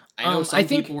go. I know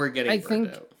people were getting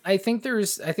burnt out. I think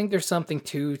there's something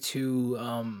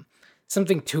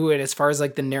something to it as far as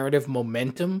like the narrative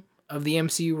momentum of the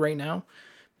MCU right now.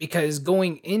 Because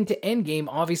going into Endgame,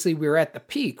 obviously we were at the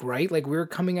peak, right? Like we were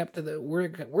coming up to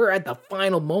we're at the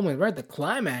final moment, we're at the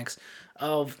climax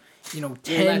of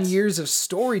 10 years of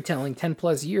storytelling, 10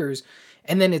 plus years.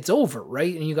 And then it's over,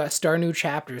 right? And you got start new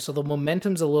chapters. So the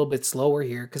momentum's a little bit slower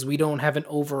here because we don't have an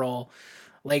overall,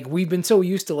 like, we've been so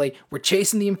used to, like, we're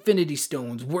chasing the Infinity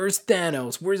Stones. Where's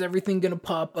Thanos? Where's everything going to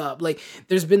pop up? Like,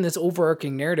 there's been this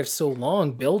overarching narrative so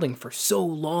long, building for so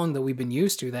long that we've been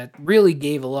used to that really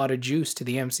gave a lot of juice to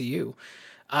the MCU.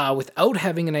 Without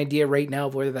having an idea right now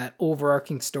of where that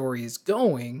overarching story is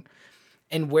going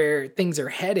and where things are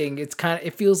heading, it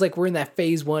feels like we're in that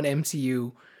phase 1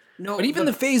 MCU. No, but even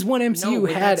the Phase 1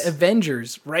 MCU had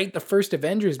Avengers, right? The first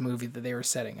Avengers movie that they were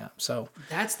setting up. So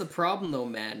that's the problem, though,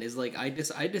 man. Is like I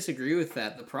disagree with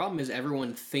that. The problem is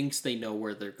everyone thinks they know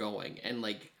where they're going, and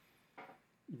like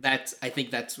I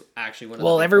think that's actually one of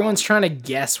the everyone's problems. trying to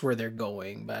guess where they're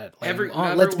going, but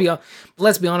let's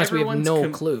be honest, we have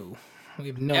no clue. We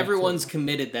have no. Everyone's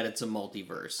committed that it's a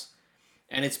multiverse.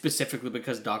 And it's specifically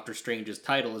because Doctor Strange's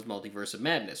title is Multiverse of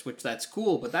Madness, which that's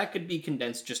cool, but that could be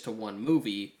condensed just to one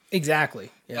movie.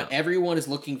 Exactly. Yeah. But everyone is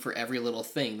looking for every little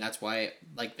thing. That's why,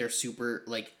 like, they're super,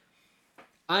 like,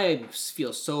 I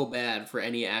feel so bad for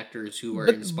any actors who are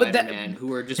in Spider-Man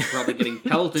who are just probably getting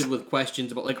pelted with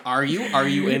questions about, like, are you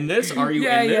in this? Are you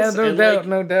in this? Yeah,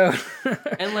 no doubt.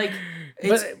 And, like,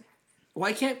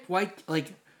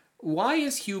 why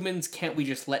as humans can't we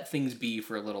just let things be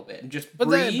for a little bit and just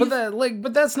breathe?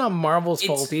 But that's not Marvel's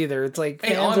fault either. It's like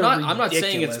I'm not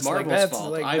saying it's Marvel's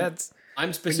fault.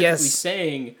 I'm specifically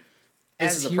saying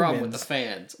this is a problem with the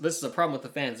fans. This is a problem with the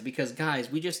fans because guys,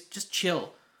 we just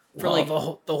chill. For the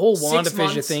whole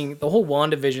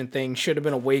WandaVision thing should have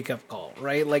been a wake up call,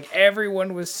 right? Like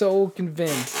everyone was so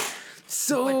convinced.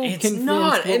 What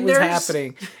was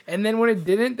happening, and then when it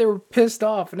didn't, they were pissed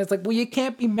off, and it's like, well, you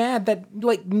can't be mad that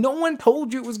like no one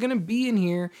told you it was gonna be in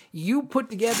here. You put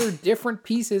together different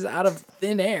pieces out of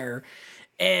thin air,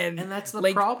 and that's the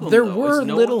problem. There were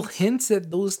little hints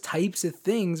at those types of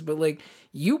things, but like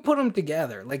you put them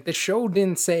together. Like the show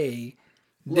didn't say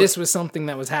this was something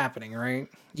that was happening, right?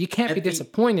 You can't be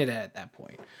disappointed at that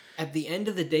point. At the end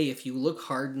of the day, if you look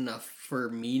hard enough for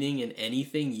meaning in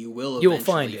anything, you will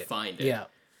eventually find it. Yeah,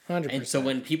 100%. And so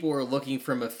when people were looking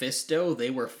for Mephisto, they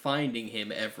were finding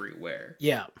him everywhere.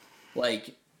 Yeah.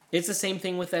 Like, it's the same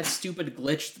thing with that stupid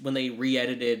glitch when they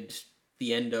re-edited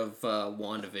the end of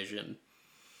WandaVision.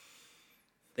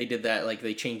 They did that, like,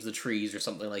 they changed the trees or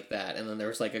something like that, and then there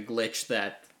was, like, a glitch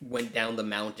that went down the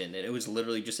mountain, and it was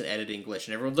literally just an editing glitch,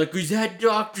 and everyone's like, is that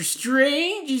Doctor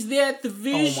Strange? Is that the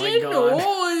Vision? Oh, my God.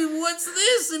 Oh, what's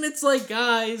this? And it's like,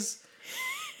 guys...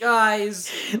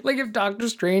 Like, if Doctor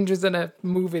Strange was in a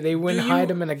movie, they wouldn't hide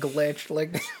him in a glitch.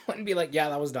 Like, they wouldn't be like, yeah,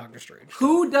 that was Doctor Strange.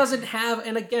 Who doesn't have...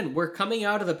 And again, we're coming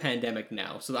out of the pandemic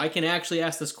now, so I can actually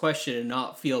ask this question and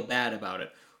not feel bad about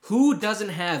it. Who doesn't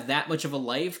have that much of a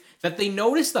life that they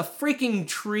notice the freaking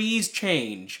trees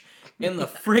change in the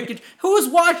freaking... Who's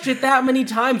watched it that many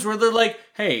times where they're like,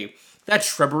 hey, that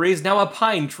shrubbery is now a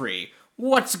pine tree.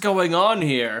 What's going on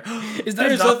here? Is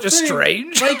that Doctor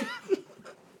Strange? Like...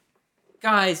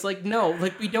 Guys, like, no,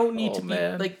 like, we don't need to be,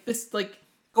 like, this, like,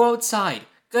 go outside,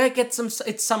 go get some,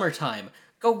 it's summertime,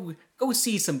 go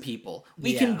see some people,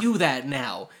 we can do that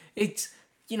now, it's,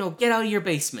 get out of your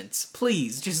basements,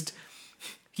 please, just,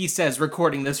 he says,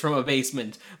 recording this from a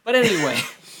basement, but anyway.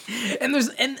 and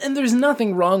there's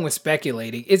nothing wrong with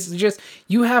speculating, it's just,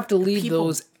 you have to leave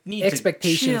those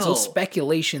expectations, those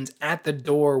speculations at the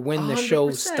door when 100%. The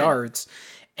show starts.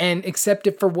 And accept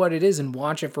it for what it is and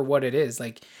watch it for what it is.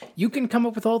 Like, you can come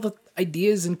up with all the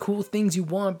ideas and cool things you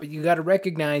want, but you got to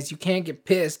recognize you can't get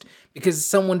pissed because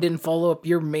someone didn't follow up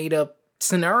your made-up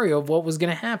scenario of what was going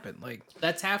to happen. Like,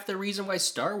 that's half the reason why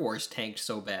Star Wars tanked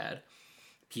so bad.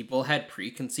 People had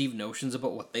preconceived notions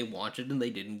about what they wanted and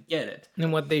they didn't get it.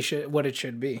 And what it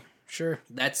should be. Sure.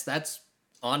 That's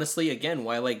honestly, again,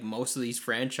 why like most of these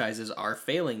franchises are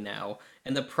failing now.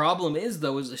 And the problem is,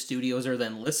 though, is the studios are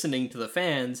then listening to the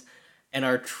fans and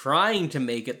are trying to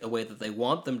make it the way that they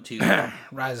want them to.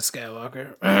 Rise of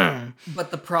Skywalker.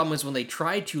 But the problem is when they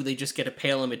try to, they just get a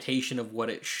pale imitation of what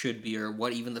it should be or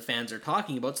what even the fans are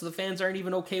talking about. So the fans aren't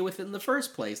even okay with it in the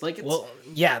first place. Like, it's... Well,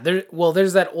 yeah,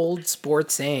 there's that old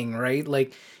sports saying, right?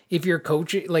 Like, if you're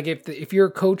coaching, like if you're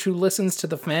a coach who listens to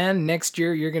the fan, next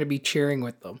year you're going to be cheering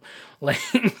with them. Like,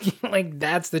 like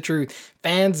that's the truth.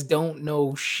 Fans don't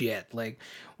know shit. Like,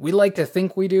 we like to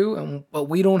think we do, but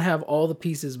we don't have all the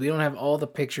pieces. We don't have all the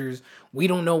pictures. We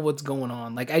don't know what's going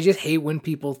on. Like, I just hate when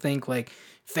people think like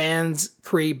fans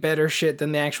create better shit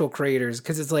than the actual creators,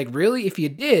 because it's like, really, if you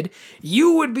did,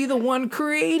 you would be the one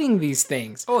creating these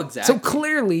things. Oh, exactly. So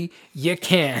clearly you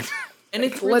can. And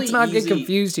it's really Let's not easy. get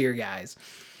confused here, guys.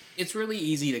 It's really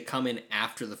easy to come in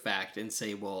after the fact and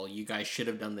say, well, you guys should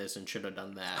have done this and should have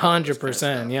done that.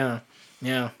 100%,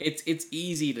 yeah. It's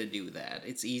easy to do that.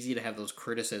 It's easy to have those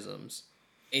criticisms.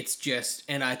 It's just,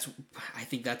 and I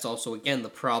think that's also, again, the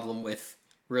problem with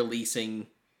releasing.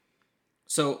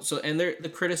 And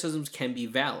the criticisms can be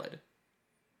valid,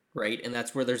 right? And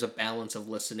that's where there's a balance of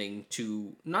listening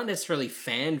to not necessarily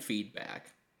fan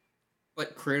feedback,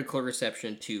 but critical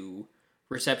reception to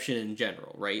reception in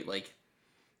general, right? Like,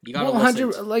 you gotta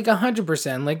listen.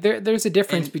 100%. Like there's a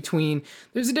difference between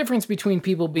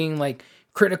people being like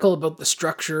critical about the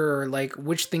structure or like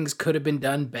which things could have been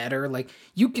done better. Like,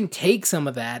 you can take some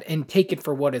of that and take it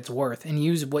for what it's worth and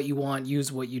use what you want,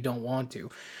 use what you don't want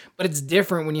to. But it's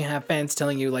different when you have fans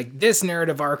telling you like this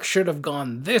narrative arc should have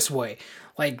gone this way.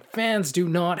 Like, fans do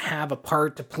not have a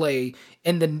part to play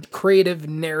in the creative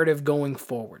narrative going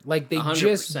forward. Like, they 100%.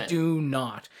 just do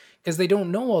not. Because they don't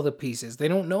know all the pieces. They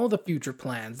don't know the future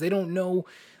plans. They don't know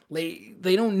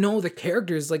the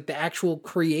characters like the actual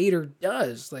creator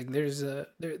does. Like, there's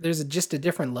just a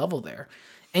different level there.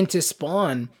 And to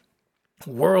spawn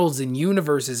worlds and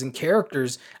universes and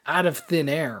characters out of thin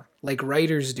air, like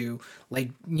writers do,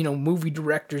 like, movie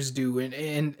directors do,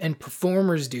 and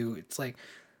performers do. It's like,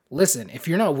 listen, if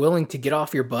you're not willing to get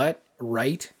off your butt,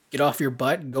 write, get off your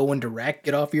butt, go and direct,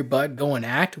 get off your butt, go and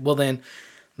act, well then,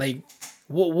 like,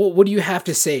 what do you have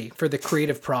to say for the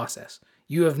creative process?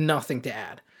 You have nothing to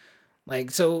add. Like,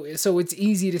 so it's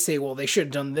easy to say, well, they should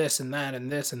have done this and that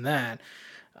and this and that.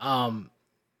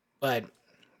 But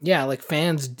yeah, like,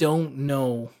 fans don't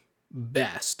know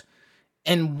best.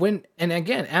 And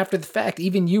again, after the fact,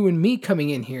 even you and me coming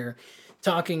in here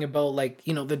talking about, like,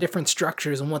 the different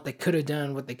structures and what they could have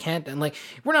done, what they can't done. Like,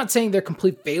 we're not saying they're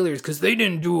complete failures because they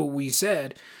didn't do what we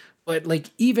said. But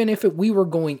like, even if we were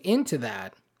going into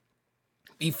that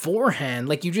beforehand,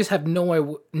 like, you just have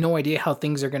no idea how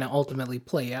things are going to ultimately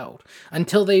play out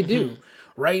until they do,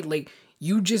 right? Like,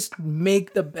 you just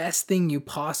make the best thing you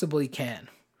possibly can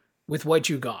with what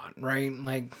you got, right?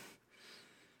 Like,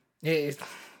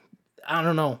 I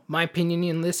don't know. My opinion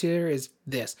in this here is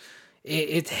this.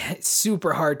 It's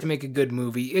super hard to make a good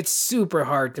movie. It's super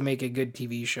hard to make a good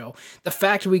TV show. The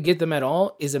fact we get them at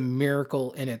all is a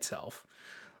miracle in itself.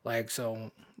 Like, so...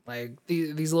 Like,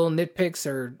 these little nitpicks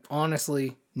are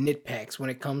honestly nitpicks when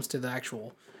it comes to the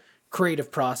actual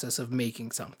creative process of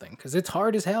making something. Because it's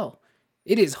hard as hell.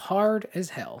 It is hard as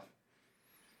hell.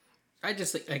 I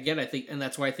just think, again, and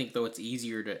that's why I think, though, it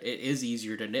is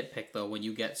easier to nitpick, though, when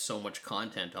you get so much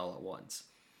content all at once.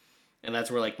 And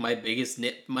that's where, like, my biggest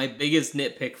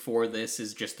nitpick for this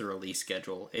is just the release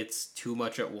schedule. It's too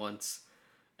much at once.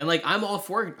 And, like, I'm all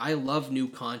for it. I love new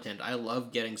content. I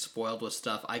love getting spoiled with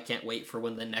stuff. I can't wait for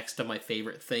when the next of my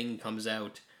favorite thing comes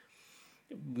out.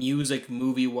 Music,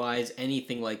 movie-wise,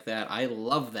 anything like that. I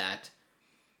love that.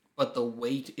 But the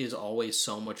wait is always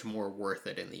so much more worth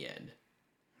it in the end.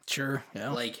 Sure,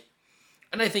 yeah. Like,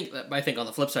 and I think on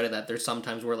the flip side of that, there's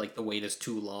sometimes where, like, the wait is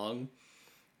too long.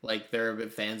 Like, there are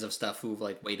fans of stuff who've,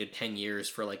 like, waited 10 years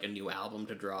for, like, a new album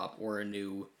to drop or a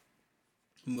new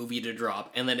movie to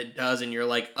drop, and then it does, and you're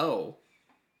like, oh.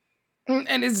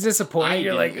 And it's disappointing.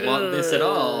 I didn't want this at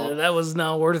all. That was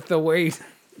not worth the wait.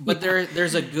 But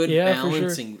there's a good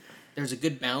balancing. Sure. There's a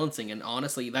good balancing, and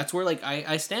honestly, that's where, like,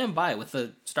 I stand by with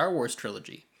the Star Wars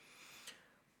trilogy.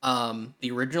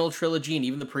 The original trilogy and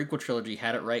even the prequel trilogy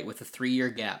had it right with a 3-year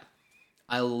gap.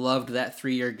 I loved that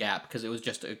 3-year gap because it was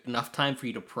just enough time for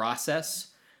you to process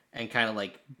and kind of,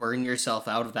 like, burn yourself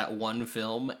out of that one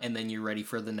film, and then you're ready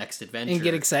for the next adventure. And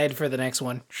get excited for the next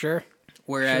one. Sure.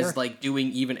 Whereas, like,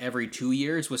 doing even every 2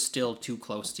 years was still too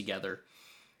close together.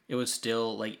 It was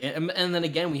still, like... And then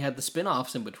again, we had the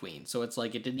spin-offs in between, so it's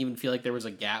like, it didn't even feel like there was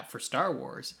a gap for Star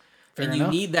Wars. Fair enough. You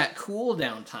need that cool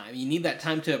down time. You need that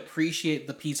time to appreciate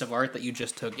the piece of art that you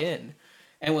just took in.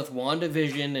 And with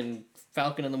WandaVision and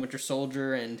Falcon and the Winter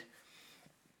Soldier and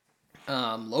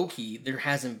Loki, there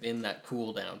hasn't been that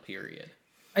cool down period.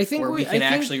 I think where we can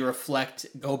actually reflect,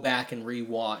 go back and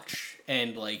rewatch,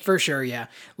 and like for sure, yeah.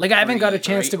 Like I haven't got a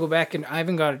chance to go back, and I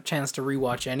haven't got a chance to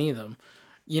rewatch any of them.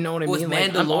 You know what I mean? With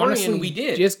Mandalorian, we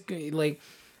did just like,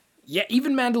 yeah,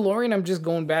 even Mandalorian. I'm just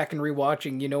going back and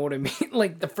rewatching. You know what I mean?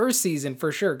 Like the first season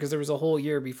for sure, because there was a whole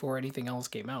year before anything else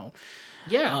came out.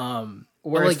 Yeah.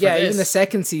 Or like even the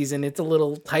second season, it's a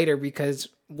little tighter because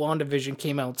WandaVision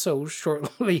came out so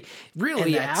shortly,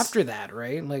 really after that,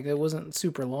 right? Like it wasn't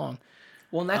super long.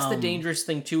 Well, and that's the dangerous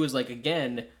thing too. Is like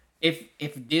again,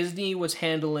 if Disney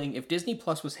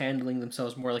Plus was handling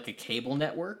themselves more like a cable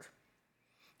network,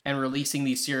 and releasing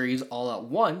these series all at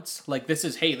once, like this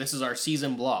is our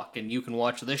season block, and you can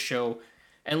watch this show,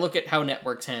 and look at how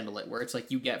networks handle it, where it's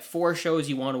like you get 4 shows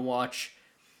you want to watch,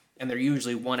 and they're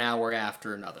usually 1 hour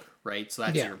after another, right? So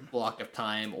that's your block of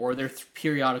time, or they're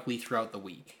periodically throughout the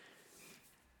week.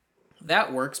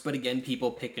 That works, but again,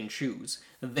 people pick and choose.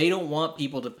 They don't want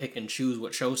people to pick and choose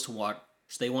what shows to watch.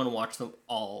 They want to watch them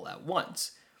all at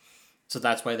once. So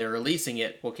that's why they're releasing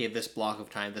it. Okay, this block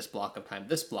of time, this block of time,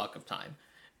 this block of time.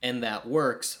 And that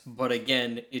works, but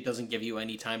again, it doesn't give you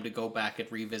any time to go back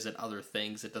and revisit other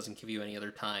things. It doesn't give you any other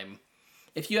time.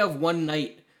 If you have one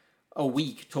night a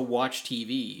week to watch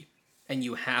TV, and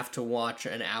you have to watch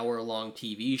an hour-long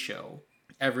TV show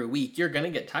every week, you're going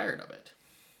to get tired of it.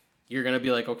 You're going to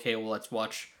be like, okay, well, let's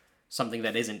watch something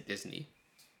that isn't Disney,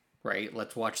 right?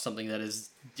 Let's watch something that is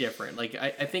different. Like,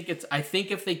 I think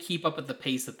if they keep up at the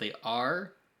pace that they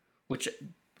are, which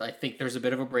I think there's a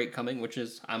bit of a break coming, which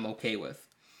is I'm okay with.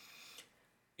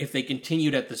 If they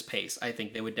continued at this pace, I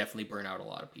think they would definitely burn out a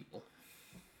lot of people.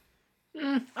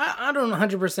 I don't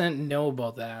 100% know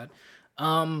about that.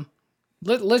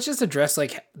 Let's just address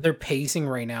like their pacing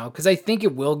right now, because I think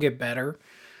it will get better.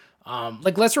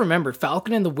 Like let's remember,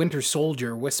 Falcon and the Winter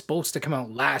Soldier was supposed to come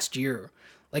out last year.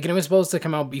 Like, and it was supposed to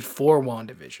come out before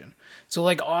WandaVision. So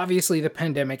like obviously the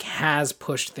pandemic has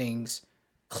pushed things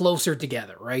closer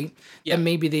together, right? Yeah. And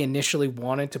maybe they initially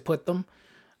wanted to put them.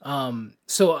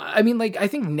 So I mean, like I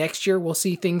think next year we'll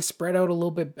see things spread out a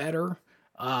little bit better,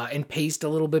 and paced a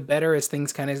little bit better as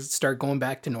things kind of start going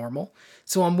back to normal.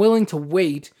 So I'm willing to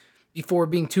wait before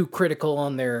being too critical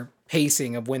on their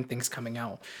pacing of when things coming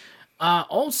out.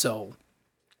 Also,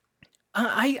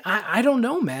 I don't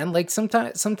know, man. Like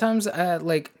sometimes,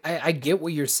 like I get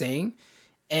what you're saying,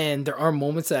 and there are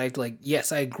moments that I like.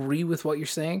 Yes, I agree with what you're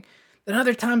saying. Then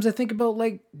other times I think about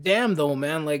like, damn though,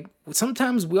 man. Like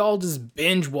sometimes we all just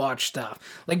binge watch stuff.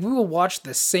 Like we will watch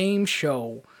the same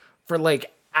show for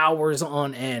like hours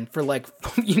on end for like,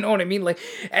 you know what I mean? Like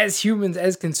as humans,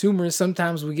 as consumers,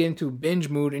 sometimes we get into a binge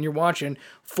mood and you're watching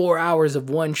 4 hours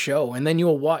of one show, and then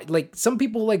you'll watch, like some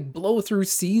people like blow through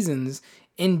seasons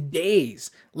in days,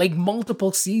 like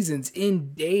multiple seasons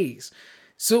in days.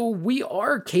 So we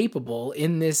are capable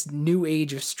in this new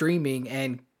age of streaming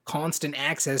and constant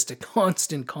access to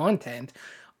constant content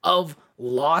of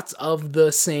lots of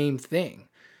the same thing.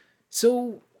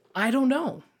 So I don't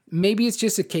know. Maybe it's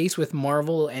just a case with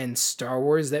Marvel and Star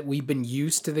Wars that we've been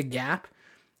used to the gap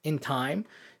in time.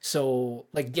 So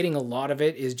like getting a lot of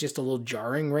it is just a little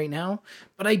jarring right now.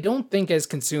 But I don't think as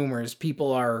consumers,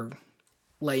 people are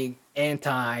like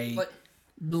anti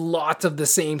lots of the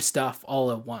same stuff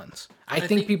all at once. I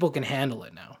think people can handle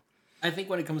it now. I think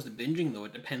when it comes to binging, though,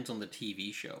 it depends on the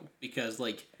TV show, because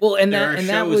like there are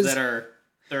shows that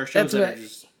are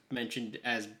just mentioned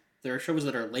as, there are shows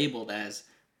that are labeled as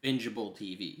bingeable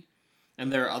TV,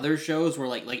 and there are other shows where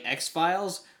like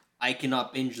X-Files, I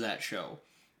cannot binge that show.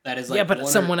 That is like but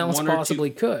someone else possibly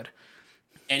could.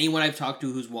 Anyone I've talked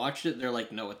to who's watched it, they're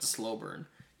like, no, it's a slow burn.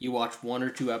 You watch 1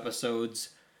 or 2 episodes.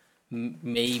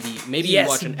 Maybe yes, you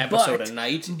watch an episode a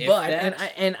night.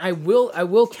 And I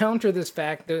will counter this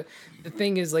fact. The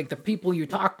thing is, like, the people you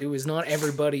talk to is not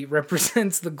everybody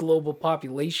represents the global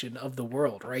population of the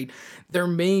world, right? There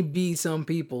may be some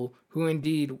people who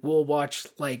indeed will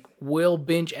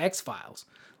binge X-Files.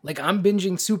 Like I'm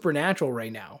binging Supernatural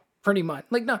right now, pretty much.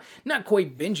 Like not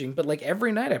quite binging, but like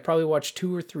every night I probably watch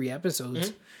 2 or 3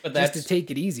 episodes, but just to take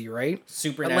it easy, right?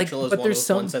 Supernatural is one of those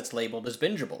ones that's labeled as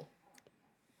bingeable.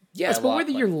 Yes, but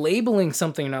whether you're labeling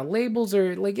something or not, labels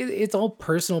are like it's all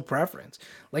personal preference.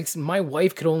 Like my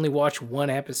wife could only watch 1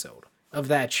 episode of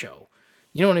that show,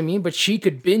 you know what I mean? But she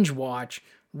could binge watch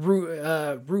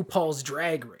RuPaul's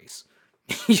Drag Race,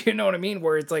 you know what I mean?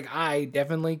 Where it's like I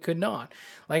definitely could not.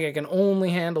 Like I can only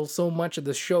handle so much of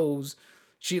the shows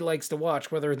she likes to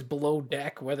watch, whether it's Below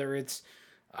Deck, whether it's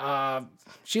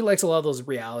she likes a lot of those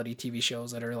reality TV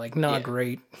shows that are like not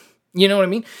great. You know what I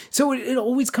mean? So it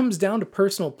always comes down to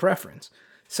personal preference.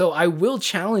 So I will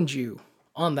challenge you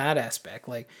on that aspect.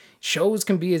 Like, shows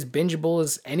can be as bingeable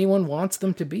as anyone wants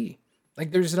them to be.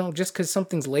 Like, there's no, just because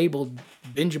something's labeled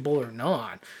bingeable or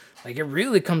not. Like, it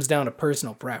really comes down to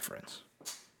personal preference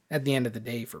at the end of the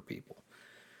day for people.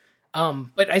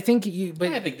 But I think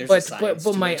I think there's a science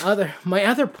but to my it. my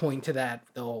other point to that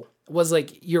though was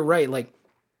like, you're right. Like,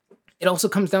 it also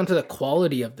comes down to the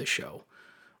quality of the show,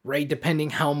 right? Depending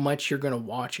how much you're going to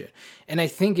watch it. And I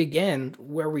think, again,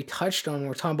 where we touched on,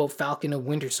 we're talking about Falcon and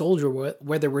Winter Soldier,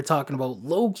 whether we're talking about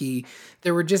Loki,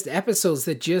 there were just episodes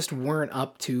that just weren't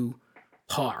up to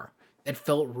par, that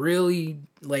felt really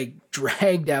like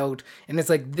dragged out. And it's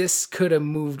like, this could have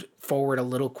moved forward a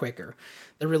little quicker.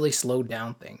 That really slowed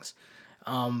down things.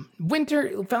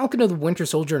 Falcon of the Winter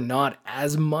Soldier, not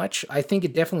as much. I think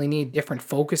it definitely needed different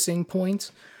focusing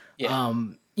points. Yeah.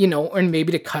 You know, and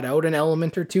maybe to cut out an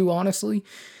element or two, honestly.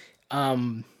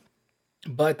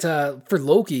 But for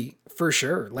Loki, for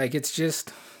sure, like, it's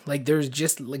just like, there's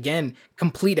just, again,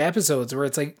 complete episodes where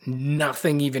it's like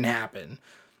nothing even happened.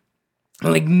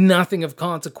 Like, nothing of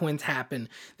consequence happened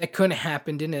that couldn't have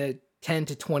happened in a 10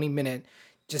 to 20 minute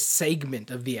just segment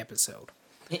of the episode.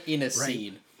 In a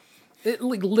scene.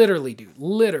 Like, literally, dude.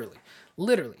 Literally.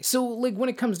 So, like, when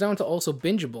it comes down to also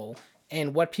bingeable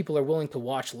and what people are willing to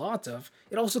watch lots of,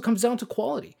 it also comes down to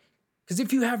quality. Because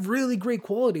if you have really great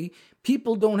quality,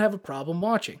 people don't have a problem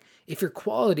watching. If your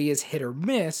quality is hit or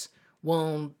miss,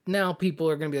 well, now people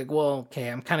are going to be like, well, okay,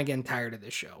 I'm kind of getting tired of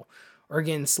this show, or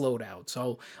getting slowed out.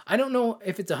 So I don't know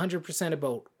if it's 100%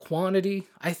 about quantity.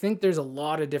 I think there's a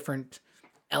lot of different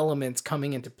elements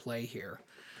coming into play here.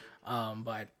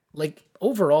 But like,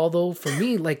 overall though, for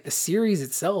me, like, the series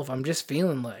itself, I'm just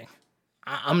feeling like,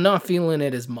 I'm not feeling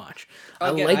it as much.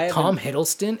 Again, I like Tom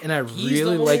Hiddleston, and I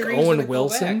really like Owen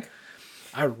Wilson.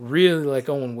 I really like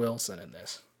Owen Wilson in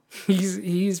this.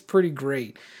 He's pretty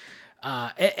great.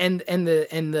 And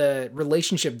the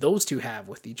relationship those two have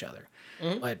with each other.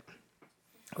 Mm-hmm. But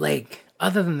like,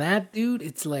 other than that, dude,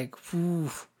 it's like,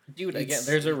 whew, dude, again,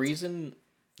 there's a reason.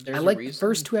 I like the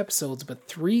first 2 episodes, but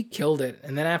 3 killed it,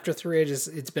 and then after 3,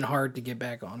 it's been hard to get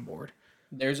back on board.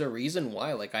 There's a reason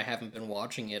why, like, I haven't been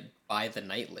watching it by the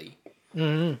nightly.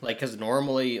 Mm-hmm. Like, because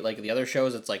normally, like, the other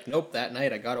shows, it's like, nope, that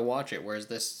night I gotta watch it. Whereas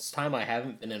this time I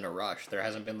haven't been in a rush. There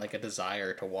hasn't been, like, a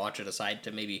desire to watch it, aside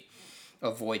to maybe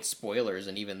avoid spoilers,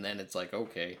 and even then it's like,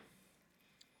 okay.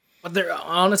 But there,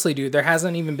 honestly, dude, there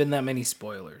hasn't even been that many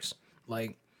spoilers.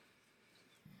 Like,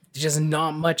 just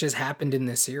not much has happened in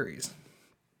this series.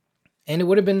 And it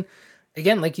would have been,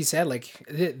 again, like you said, like,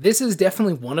 this is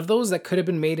definitely one of those that could have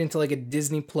been made into, like, a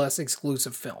Disney Plus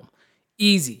exclusive film.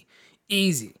 Easy.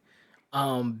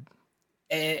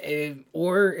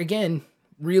 Or, again,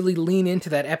 really lean into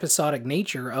that episodic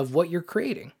nature of what you're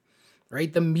creating,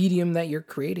 right? The medium that you're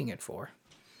creating it for.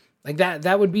 Like,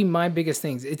 that would be my biggest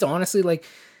things. It's honestly, like,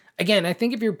 again, I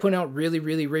think if you're putting out really,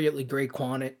 really, really great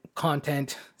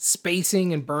content,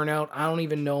 spacing and burnout, I don't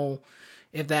even know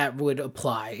if that would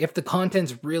apply. If the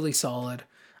content's really solid,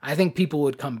 I think people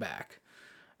would come back.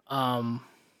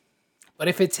 But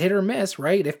if it's hit or miss,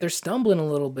 right? If they're stumbling a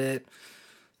little bit,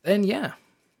 then yeah,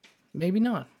 maybe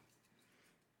not.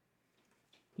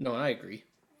 No, I agree.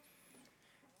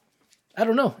 I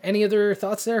don't know. Any other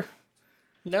thoughts there?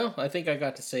 No, I think I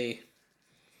got to say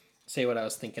what I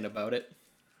was thinking about it.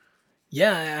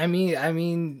 Yeah, I mean,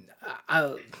 I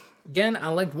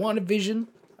like WandaVision.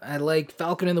 I like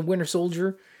Falcon and the Winter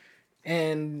Soldier,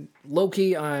 and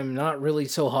Loki I'm not really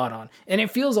so hot on. And it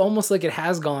feels almost like it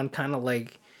has gone kind of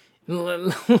like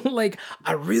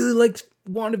I really liked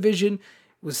WandaVision. It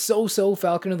was so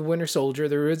Falcon and the Winter Soldier.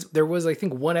 There was I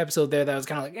think one episode there that was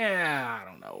kind of like, I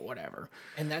don't know, whatever.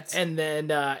 And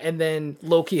then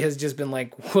Loki has just been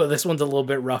like, well, this one's a little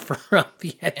bit rougher around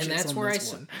the edges. And that's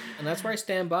where I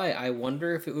stand by. I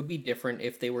wonder if it would be different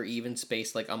if they were even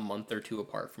spaced like a month or 2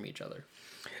 apart from each other.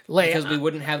 Like, because we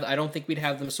wouldn't have, I don't think we'd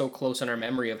have them so close in our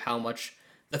memory of how much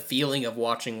the feeling of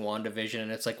watching WandaVision,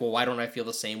 and it's like, well, why don't I feel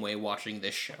the same way watching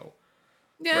this show?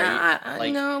 Yeah,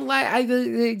 right?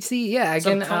 I see. Yeah,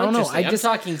 again, I don't know. I'm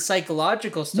talking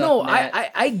psychological stuff. No,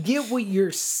 I get what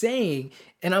you're saying,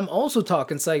 and I'm also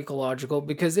talking psychological,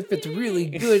 because if it's really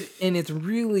good and it's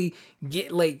really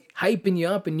hyping you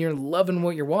up and you're loving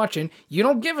what you're watching, you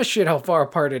don't give a shit how far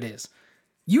apart it is.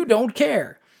 You don't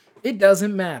care. It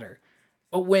doesn't matter.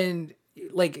 But when,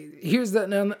 like, here's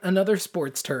another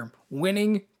sports term: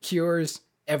 winning cures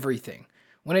everything.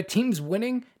 When a team's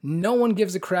winning, no one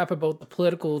gives a crap about the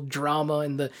political drama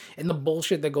and the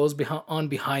bullshit that goes on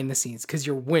behind the scenes, because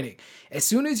you're winning. As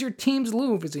soon as your team's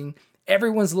losing,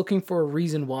 Everyone's looking for a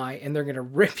reason why, and they're going to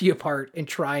rip you apart and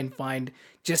try and find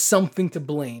just something to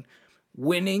blame.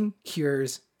 Winning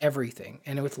cures everything.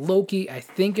 And with Loki, I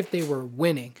think if they were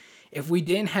winning, if we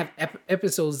didn't have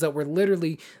episodes that were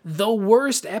literally the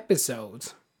worst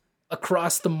episodes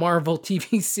across the Marvel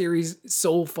TV series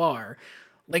so far,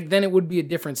 like, then it would be a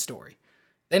different story.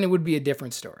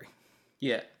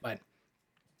 Yeah. But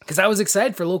because I was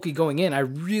excited for Loki going in, I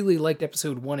really liked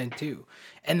episode 1 and 2.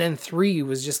 And then 3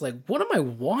 was just like, what am I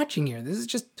watching here? This is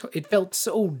just, it felt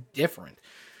so different.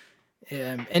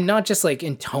 And not just like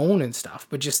in tone and stuff,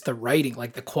 but just the writing,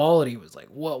 like the quality was like,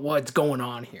 what's going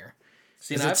on here?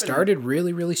 See, it started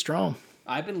really, really strong.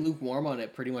 I've been lukewarm on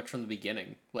it pretty much from the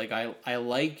beginning. Like I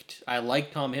liked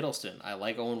Tom Hiddleston. I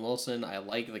like Owen Wilson. I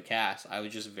like the cast. I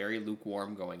was just very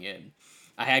lukewarm going in.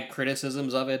 I had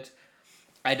criticisms of it.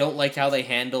 I don't like how they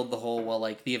handled the whole, well,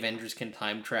 like, the Avengers can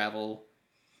time travel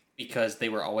because they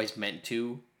were always meant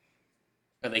to.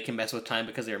 Or they can mess with time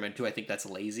because they were meant to. I think that's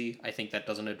lazy. I think that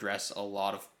doesn't address a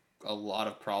lot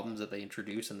of problems that they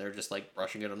introduce, and they're just, like,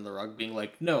 brushing it under the rug, being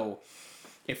like, no,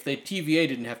 if the TVA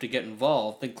didn't have to get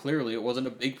involved, then clearly it wasn't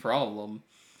a big problem.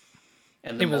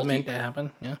 And it was meant to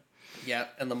happen, yeah. Yeah,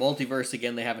 and the multiverse,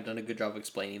 again, they haven't done a good job of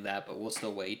explaining that, but we'll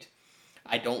still wait.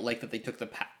 I don't like that they took the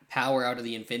power out of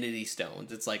the Infinity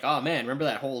Stones. It's like, oh man, remember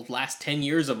that whole last 10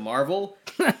 years of Marvel?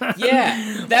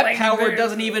 Yeah, that like power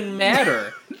doesn't even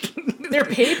matter. They're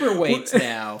paperweights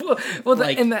now. Well,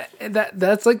 like,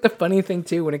 that's like the funny thing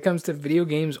too when it comes to video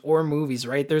games or movies,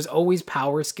 right? There's always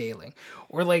power scaling.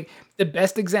 Or like the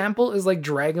best example is like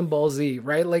Dragon Ball Z,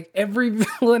 right? Like every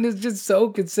villain is just so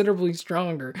considerably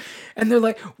stronger. And they're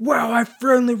like, wow, I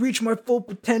finally reached my full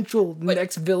potential. The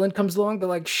next villain comes along, they're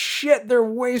like, shit, they're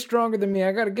way stronger than me.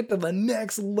 I gotta get to the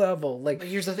next level. Like,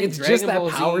 here's the thing, it's Dragon just that Ball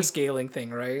power scaling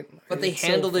thing, right? But they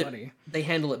handled it. They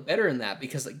handle it better in that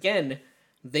because again,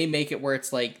 they make it where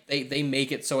it's like they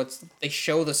make it so they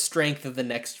show the strength of the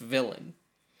next villain.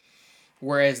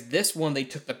 Whereas this one, they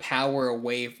took the power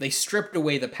away. They stripped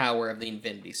away the power of the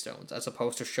Infinity Stones, as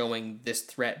opposed to showing this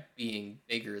threat being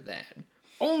bigger than.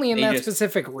 Only in that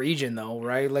specific region, though,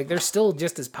 right? Like they're still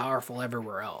just as powerful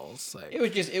everywhere else. Like, it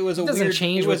was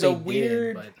a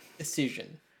weird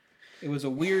decision. It was a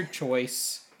weird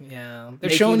choice. Yeah,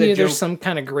 they're showing you there's some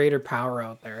kind of greater power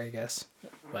out there, I guess.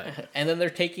 But and then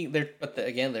they're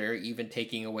even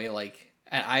taking away like.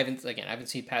 I haven't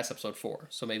seen past episode 4,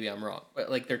 so maybe I'm wrong. But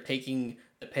like they're taking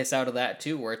the piss out of that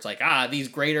too, where it's like, these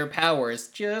greater powers.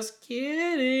 Just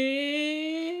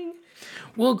kidding.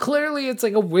 Well, clearly it's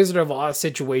like a Wizard of Oz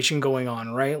situation going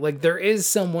on, right? Like there is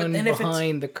someone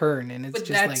behind the curtain, and it's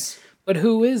just like, but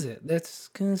who is it? That's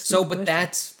kind of so. But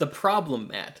that's the problem,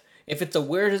 Matt. If it's a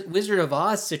Wizard of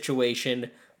Oz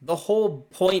situation, the whole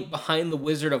point behind the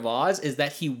Wizard of Oz is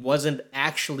that he wasn't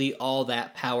actually all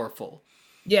that powerful.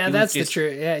 Yeah, that's the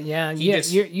truth. Yeah.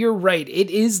 You're right. It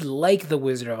is like the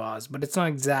Wizard of Oz, but it's not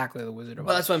exactly the Wizard of Oz.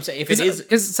 Well, that's what I'm saying. If it is,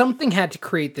 because something had to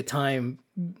create the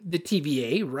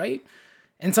TVA, right?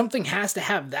 And something has to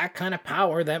have that kind of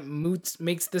power that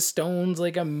makes the stones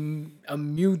like a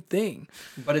mute thing.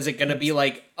 But is it going to be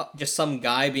like just some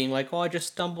guy being like, "Oh, I just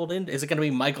stumbled into"? Is it going to be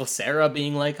Michael Cera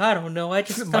being like, "I don't know, I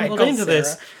just stumbled into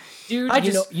this"? Dude,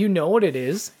 you know what it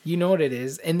is. You know what it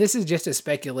is. And this is just a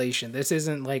speculation. This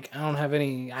isn't like, this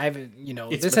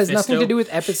Mephisto. has nothing to do with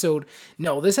episode.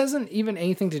 No, this hasn't even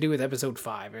anything to do with episode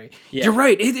 5. Right? Yeah. You're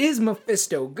right. It is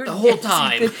Mephisto. Good the whole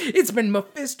time. It's been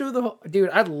Mephisto the whole... Dude,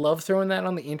 I love throwing that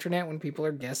on the internet when people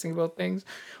are guessing about things.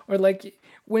 Or like...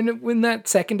 When that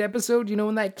second episode,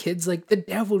 when that kid's like, the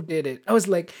devil did it. I was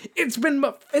like, it's been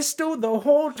Mephisto the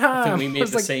whole time. I think we made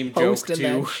the same joke too.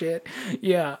 That shit.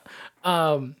 Yeah.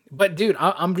 But dude,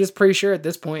 I'm just pretty sure at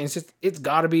this point it's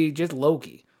got to be just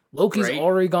Loki. Loki's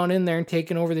already gone in there and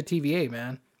taken over the TVA,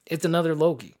 man. It's another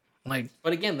Loki. Like,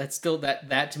 but again, that's still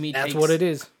that to me. That's what it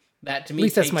is. That to me, at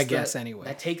least that's my guess anyway.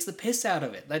 That takes the piss out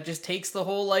of it. That just takes the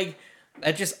whole like.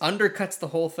 That just undercuts the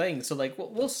whole thing. So like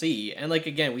we'll see. And like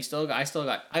again, I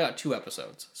got 2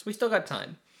 episodes, so we still got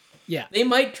time. Yeah, they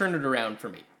might turn it around for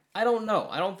me. I don't know.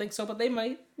 I don't think so, but they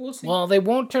might. We'll see. Well, they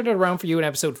won't turn it around for you in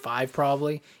episode 5,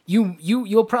 probably.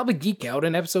 You'll probably geek out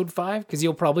in episode 5 because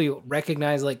you'll probably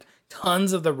recognize like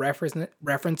tons of the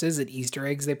references and Easter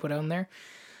eggs they put on there.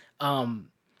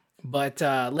 But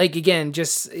like again,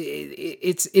 just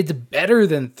it's better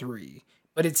than 3,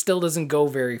 but it still doesn't go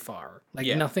very far. Like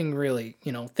nothing really,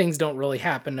 things don't really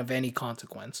happen of any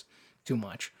consequence too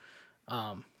much.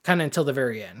 Kind of until the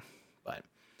very end. But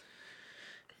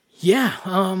yeah,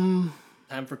 time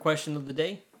for question of the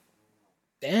day.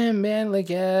 Damn, man, like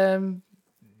yeah,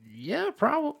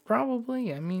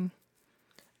 probably. I mean,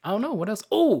 I don't know what else.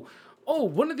 Oh, Oh,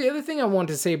 one of the other thing I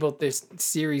wanted to say about this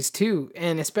series too,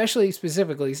 and especially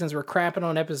specifically since we're crapping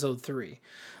on episode 3,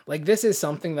 like this is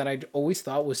something that I always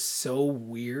thought was so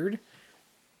weird.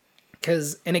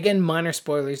 Because, and again, minor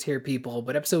spoilers here, people,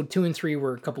 but episode 2 and 3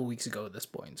 were a couple weeks ago at this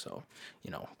point, so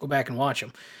go back and watch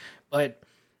them. But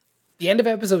the end of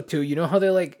episode 2, you know how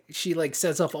she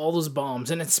sets off all those bombs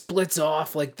and it splits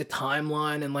off like the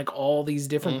timeline and like all these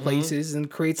different places and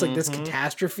creates like this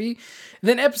catastrophe.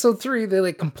 Then episode 3, they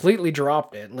like completely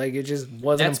dropped it. Like it just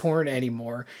wasn't important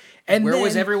anymore. And where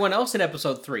was everyone else in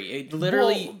episode 3? It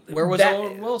literally, where was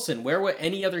Owen Wilson? Where were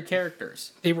any other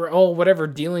characters? They were all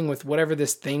dealing with whatever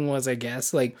this thing was, I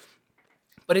guess. Like,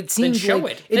 but it seemed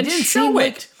like it didn't seem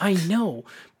like I know.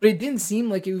 But it didn't seem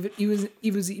like it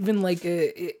was even like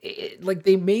like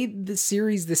they made the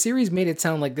series. The series made it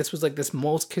sound like this was like this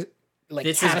most like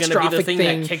this catastrophic is going to be the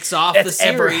thing that kicks off that's the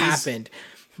series. Ever happened,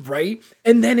 right?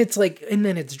 And then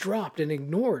it's dropped and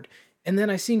ignored. And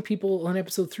then I seen people on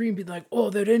episode 3 and be like,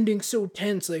 "Oh, that ending's so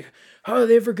tense. Like, how are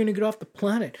they ever going to get off the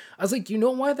planet?" I was like, you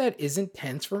know why that isn't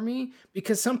tense for me?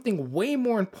 Because something way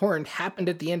more important happened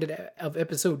at the end of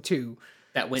episode 2.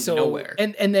 That went nowhere.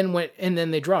 And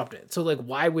then they dropped it. So like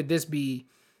why would this be?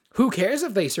 Who cares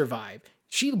if they survive?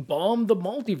 She bombed the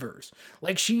multiverse.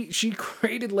 Like she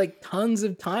created like tons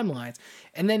of timelines.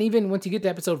 And then even once you get to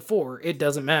episode 4, it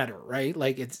doesn't matter, right?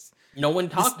 Like no one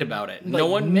talked about it. Like, no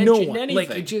one mentioned anything.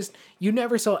 Like it just you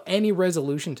never saw any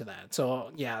resolution to that.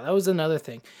 So yeah, that was another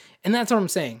thing. And that's what I'm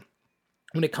saying.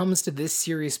 When it comes to this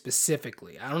series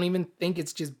specifically, I don't even think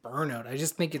it's just burnout. I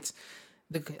just think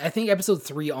I think episode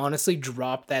 3 honestly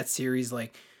dropped that series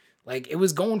like it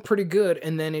was going pretty good,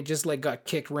 and then it just like got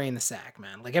kicked right in the sack,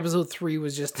 man. Like episode 3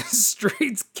 was just a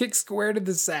straight kick square to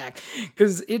the sack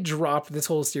because it dropped this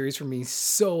whole series for me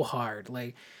so hard.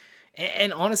 Like,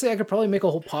 and honestly, I could probably make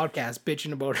a whole podcast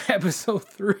bitching about episode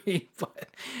 3, but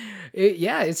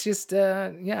it's just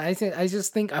I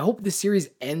just think I hope the series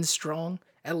ends strong.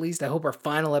 At least I hope our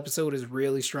final episode is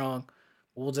really strong.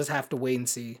 We'll just have to wait and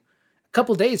see.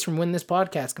 Couple days from when this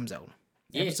podcast comes out.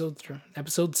 Yeah.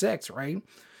 Episode 6, right?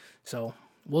 So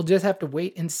we'll just have to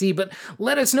wait and see. But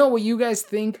let us know what you guys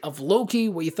think of Loki,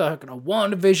 what you thought of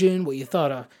WandaVision, what you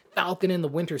thought of Falcon and the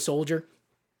Winter Soldier.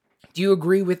 Do you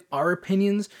agree with our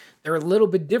opinions? They're a little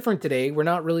bit different today. We're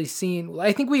not really seeing...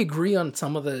 I think we agree on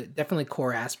some of the definitely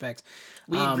core aspects.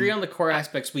 We agree on the core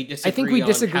aspects. We disagree. I think we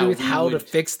disagree with how to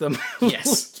fix them.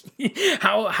 Yes.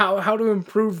 how to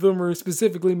improve them, or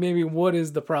specifically maybe what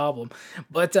is the problem.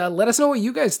 But let us know what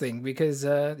you guys think, because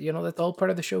that's all part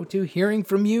of the show too. Hearing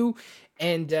from you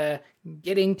and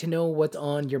getting to know what's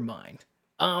on your mind.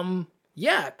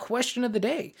 Question of the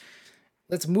day.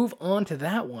 Let's move on to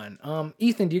that one.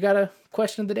 Ethan, do you got a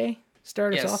question of the day?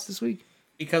 Start us off this week.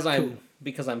 Because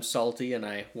I'm salty and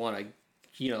I want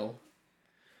to,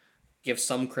 give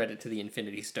some credit to the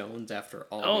Infinity Stones after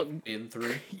all we've been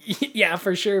through. Yeah,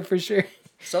 for sure.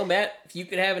 So Matt, if you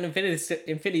could have an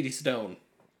Infinity Stone,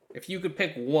 if you could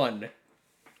pick one,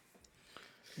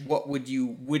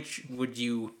 which would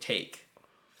you take?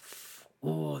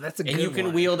 Oh, that's a good one. And you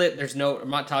can wield it. I'm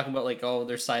not talking about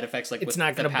there's side effects like it's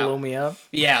not going to blow me up.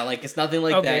 Yeah, like it's nothing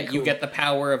like that. Cool. You get the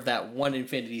power of that one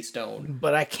Infinity Stone.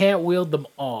 But I can't wield them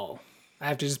all. I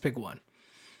have to just pick one.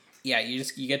 Yeah, you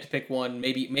get to pick one.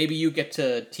 Maybe you get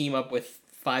to team up with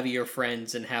 5 of your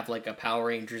friends and have like a Power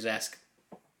Rangers-esque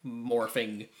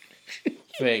morphing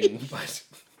thing. But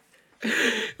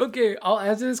okay, I'll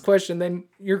answer this question. Then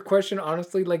your question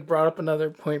honestly brought up another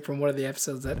point from one of the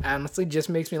episodes that honestly just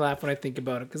makes me laugh when I think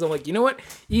about it. Because I'm like, you know what,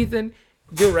 Ethan,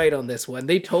 you're right on this one.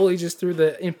 They totally just threw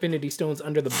the Infinity Stones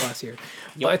under the bus here.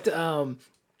 Yep. But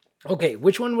okay,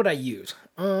 which one would I use?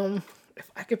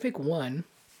 If I could pick one,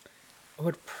 I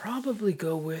would probably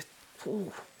go with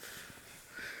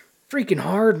freaking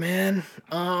hard, man.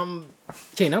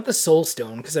 Okay, not the Soul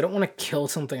Stone, because I don't want to kill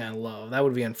something I love. That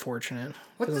would be unfortunate.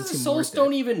 What does the Soul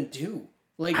Stone even do?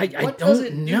 Like, I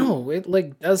don't know.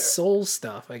 It does soul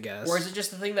stuff, I guess. Or is it just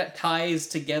the thing that ties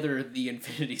together the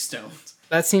Infinity Stones?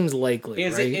 That seems likely.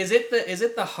 Is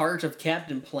it the heart of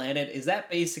Captain Planet? Is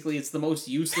that basically it's the most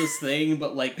useless thing,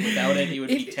 but without it would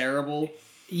be terrible?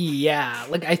 Yeah,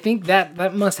 I think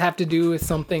that must have to do with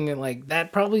something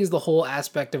that probably is the whole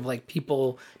aspect of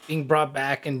people being brought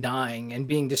back and dying and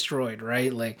being destroyed,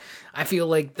 right? I feel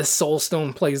like the Soul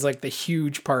Stone plays the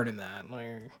huge part in that.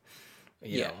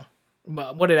 You know.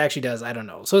 But what it actually does, I don't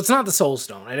know. So it's not the Soul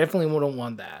Stone. I definitely wouldn't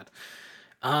want that.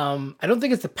 I don't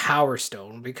think it's the Power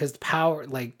Stone, because the power,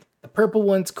 the purple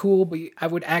one's cool, but I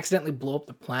would accidentally blow up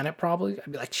the planet probably. I'd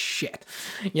be like, shit,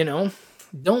 Don't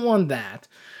want that.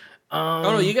 Oh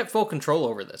no, you get full control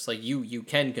over this. Like you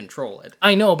can control it.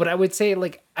 I know, but I would say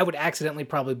like I would accidentally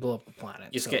probably blow up the planet.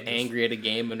 You just get angry at a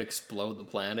game and explode the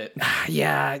planet.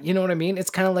 Yeah, you know what I mean? It's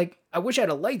kind of like I wish I had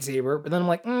a lightsaber, but then I'm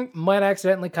like, might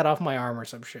accidentally cut off my arm or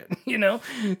some shit. You know?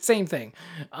 Same thing.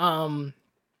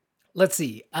 Let's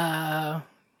see.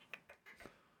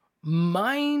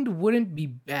 Mind wouldn't be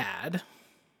bad.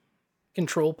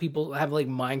 Control people, have like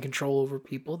mind control over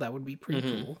people. That would be pretty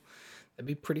cool. That'd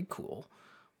be pretty cool.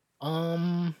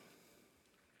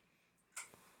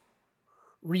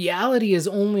 Reality is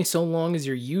only so long as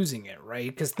you're using it, right?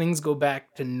 Because things go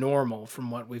back to normal from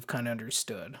what we've kind of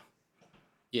understood.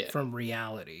 Yeah. From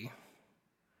reality.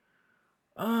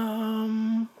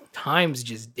 Time's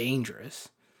just dangerous.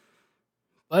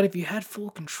 But if you had full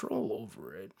control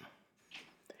over it,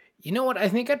 you know what? I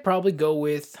think I would probably go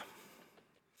with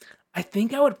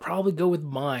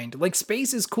mind. Like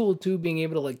space is cool too, being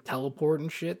able to like teleport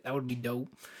and shit. That would be dope.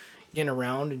 Getting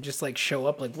around and just like show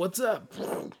up like, what's up?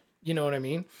 You know what I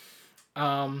mean?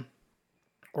 Or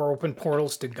open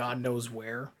portals to God knows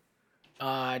where.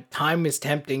 Time is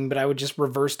tempting, but I would just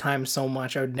reverse time so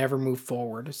much I would never move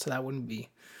forward. So that wouldn't be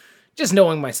just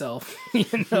knowing myself, you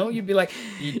know, you'd be like,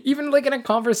 even like in a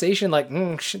conversation, like,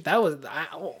 shit, that was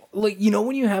like, you know,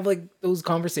 when you have like those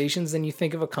conversations and you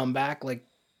think of a comeback, like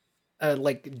a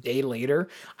day later,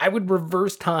 I would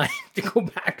reverse time to go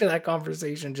back to that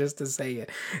conversation just to say it.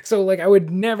 So like, I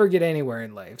would never get anywhere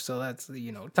in life. So that's,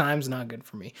 you know, time's not good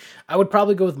for me. I would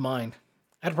probably go with mind.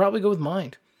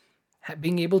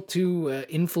 Being able to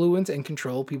influence and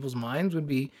control people's minds would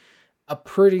be a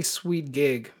pretty sweet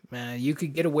gig, man. You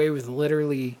could get away with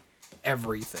literally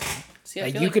everything. See,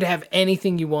 like you could have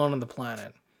anything you want on the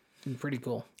planet. It'd be pretty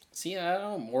cool. See, I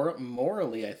don't know.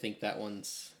 Morally, I think that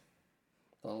one's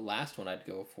the last one I'd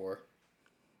go for.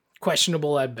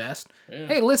 Questionable at best. Yeah.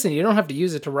 Hey, listen, you don't have to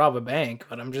use it to rob a bank,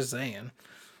 but I'm just saying.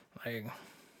 Like,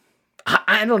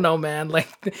 I don't know, man. Like,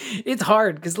 it's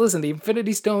hard because listen, the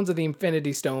Infinity Stones are the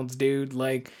Infinity Stones, dude.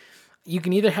 Like, you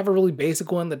can either have a really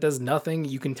basic one that does nothing,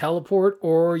 you can teleport,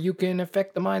 or you can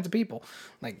affect the minds of people.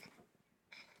 Like,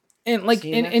 and like,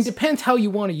 and it depends how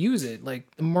you want to use it.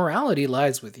 Like, the morality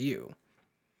lies with you.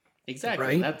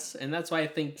 Exactly. Right? And that's why I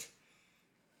think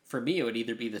for me it would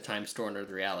either be the Time Stone or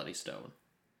the Reality Stone.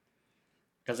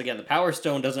 Because again, the Power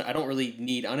Stone I don't really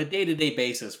need on a day-to-day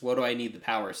basis. What do I need the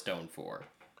Power Stone for?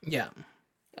 Yeah.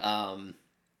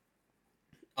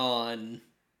 On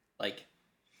like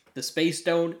the Space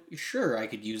Stone, sure, I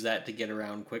could use that to get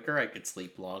around quicker. I could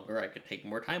sleep longer. I could take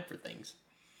more time for things.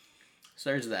 So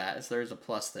there's that. So there's a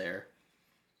plus there.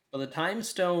 But the Time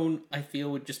Stone, I feel,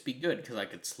 would just be good because I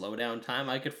could slow down time.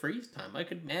 I could freeze time. I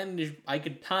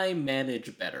could time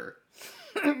manage better.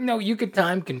 No, you could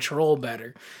time control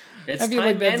better. It's I feel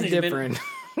like that's different.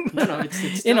 No,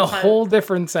 it's in a whole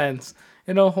different sense.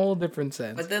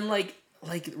 But then, like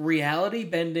reality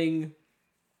bending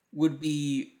would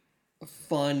be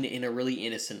fun in a really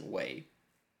innocent way,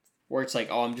 where it's like,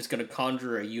 oh, I'm just gonna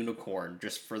conjure a unicorn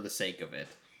just for the sake of it.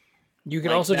 You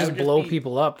can also just blow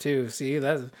people up too. See,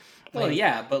 that's well,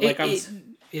 yeah, but like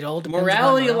it all depends.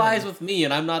 Morality lies with me,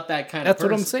 and I'm not that kind of person.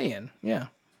 That's what I'm saying. Yeah,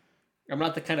 I'm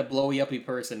not the kind of blowy uppy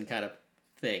person kind of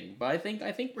thing. But I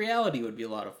think reality would be a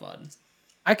lot of fun.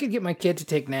 I could get my kid to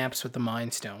take naps with the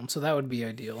Mind Stone, so that would be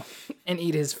ideal, and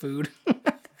eat his food.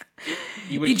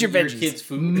 You would eat your kid's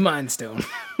food. Mind Stone.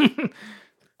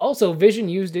 Also, Vision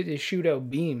used it to shoot out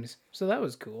beams, so that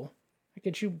was cool. I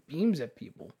could shoot beams at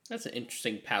people. That's an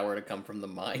interesting power to come from the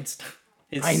Mind Stone.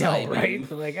 I know,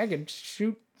 right? Like, I could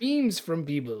shoot beams from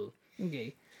people.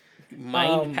 Okay.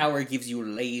 Mind power gives you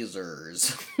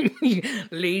lasers.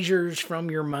 Lasers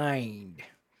from your mind.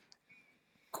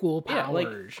 Cool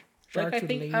powers. Yeah, I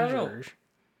think, lasers. I don't know.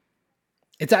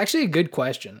 It's actually a good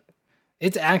question.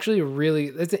 It's actually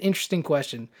it's an interesting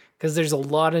question because there's a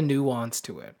lot of nuance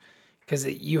to it. Because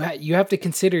you have to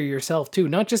consider yourself too,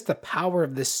 not just the power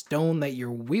of the stone that you're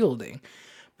wielding,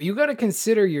 but you got to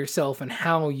consider yourself and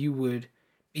how you would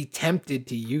be tempted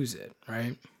to use it,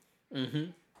 right?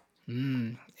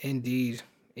 Mm-hmm.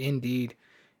 Indeed.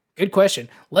 Good question.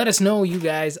 Let us know, you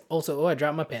guys. Also, I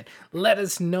dropped my pen. Let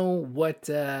us know what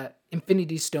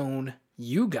Infinity Stone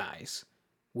you guys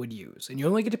would use. And you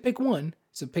only get to pick one,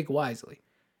 so pick wisely.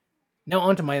 Now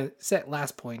on to my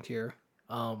last point here.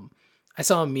 I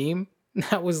saw a meme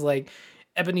that was like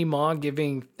Ebony Maw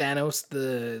giving Thanos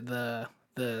the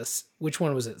which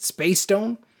one was it? Space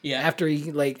Stone? Yeah.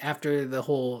 After the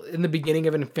whole in the beginning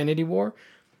of Infinity War.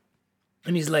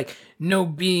 And he's like, no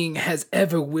being has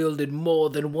ever wielded more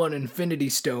than one Infinity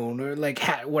Stone, or like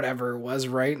whatever it was,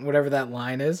 right? Whatever that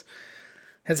line is.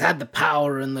 has had the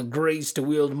power and the grace to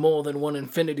wield more than one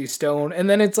Infinity Stone. And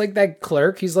then it's like that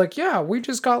clerk. He's like, yeah, we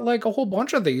just got like a whole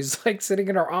bunch of these, like sitting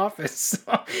in our office.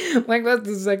 Like that's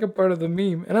the second part of the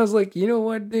meme. And I was like, you know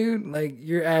what, dude? Like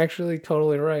you're actually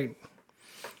totally right.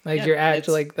 Like you're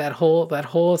actually like that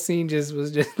whole scene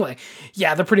was just like,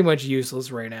 yeah, they're pretty much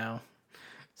useless right now.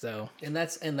 So and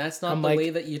that's not the way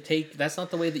that you take. That's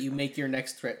not the way that you make your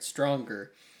next threat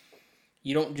stronger.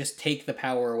 You don't just take the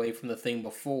power away from the thing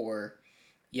before,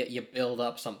 yet you build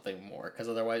up something more. Because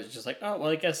otherwise, it's just like, oh well,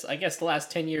 I guess the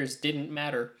last 10 years didn't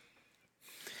matter.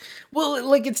 Well,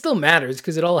 like it still matters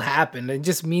because it all happened. It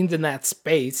just means in that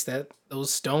space that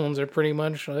those stones are pretty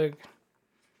much like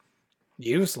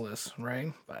useless,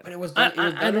 right? But it was done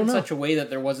in such a way that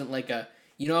there wasn't like a.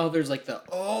 You know how there's like the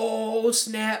oh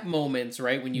snap moments,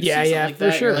 right? When you see something like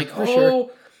that, sure, you're like for sure.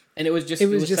 And it was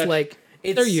just like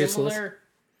they're useless.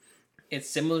 It's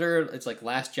similar. It's like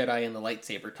Last Jedi and the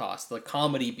lightsaber toss, the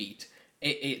comedy beat.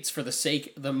 It's for the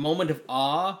sake. The moment of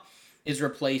awe is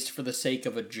replaced for the sake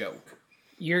of a joke.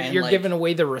 You're giving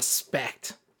away the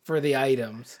respect for the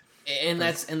items, and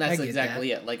that's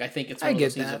exactly it. Like I think it's one of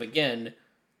those things of again.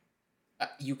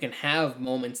 You can have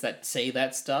moments that say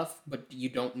that stuff, but you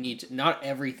don't need to. Not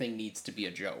everything needs to be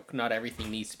a joke. Not everything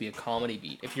needs to be a comedy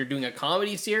beat. If you're doing a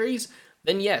comedy series,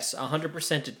 then yes,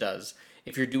 100% it does.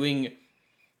 If you're doing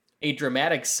a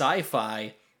dramatic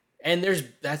sci-fi, and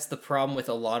that's the problem with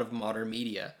a lot of modern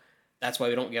media. That's why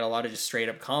we don't get a lot of just straight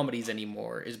up comedies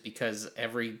anymore, is because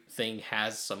everything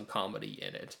has some comedy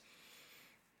in it.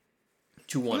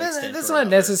 To one extent. That's not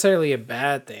necessarily a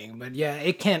bad thing, but yeah,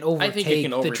 it can't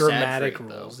overtake the dramatic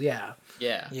rules. Yeah.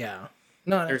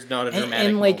 No, there's not a dramatic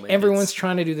and like moment. Everyone's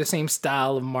trying to do the same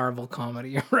style of Marvel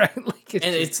comedy, right? Like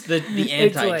it's the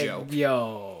anti-joke. Like,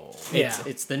 yo,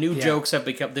 it's the new jokes have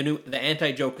become the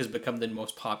anti-joke has become the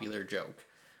most popular joke.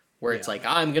 Where it's like,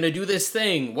 I'm gonna do this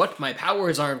thing. What? My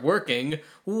powers aren't working.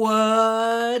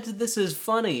 What? This is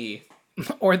funny.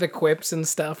 Or the quips and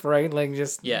stuff, right? Like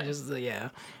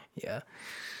yeah.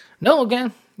 No,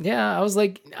 again, yeah. I was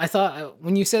like, I thought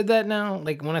when you said that now,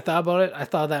 like when I thought about it, I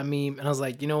thought that meme, and I was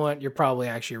like, you know what? You're probably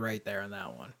actually right there on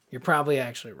that one. You're probably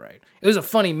actually right. It was a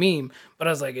funny meme, but I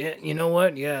was like, you know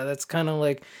what? Yeah, that's kind of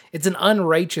like it's an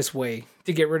unrighteous way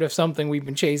to get rid of something we've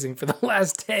been chasing for the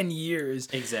last 10 years.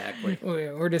 Exactly.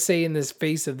 Or to say in this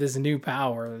face of this new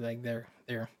power, like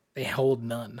they hold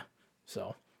none.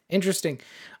 So interesting.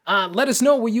 Let us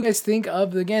know what you guys think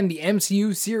of, again, the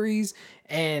MCU series.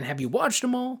 And have you watched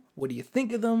them all? What do you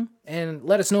think of them? And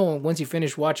let us know once you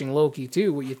finish watching Loki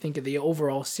too, what you think of the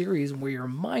overall series and where your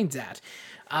mind's at.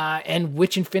 And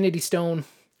which Infinity Stone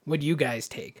would you guys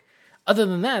take? Other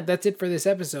than that, that's it for this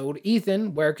episode.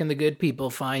 Ethan, where can the good people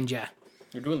find ya?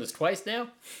 You're doing this twice now?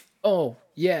 Oh,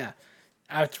 yeah.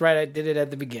 That's right, I did it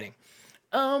at the beginning.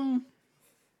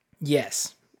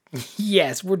 Yes.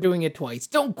 Yes, we're doing it twice.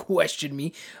 Don't question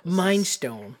me. Mind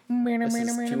Stone. This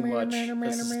is too much.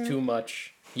 This is too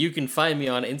much. You can find me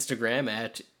on Instagram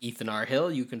at Ethan R.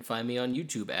 Hill. You can find me on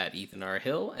YouTube at Ethan R.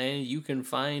 Hill. And you can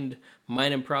find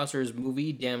mine and Prosser's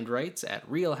movie, Damned Rights, at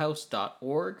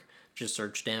realhouse.org. Just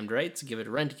search Damned Rights, give it a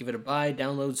rent, give it a buy,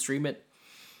 download, stream it.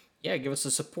 Yeah, give us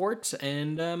a support.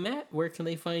 And Matt, where can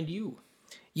they find you?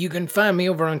 You can find me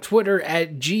over on Twitter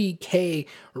at GK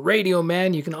Radio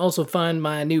Man. You can also find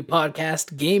my new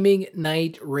podcast, Gaming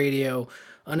Night Radio,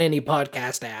 on any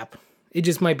podcast app. It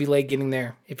just might be late getting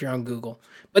there if you're on Google.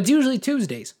 But it's usually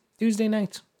Tuesday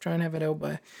nights. Try and have it out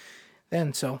by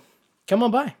then. So come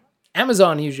on by.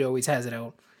 Amazon usually always has it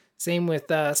out. Same with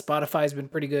Spotify's been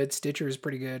pretty good. Stitcher is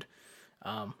pretty good.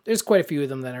 There's quite a few of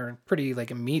them that are pretty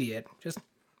like immediate. Just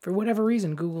for whatever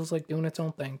reason, Google's like doing its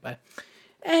own thing. But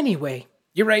anyway,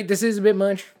 you're right. This is a bit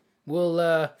much.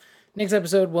 We'll next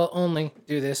episode we'll only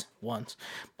do this once.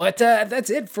 But that's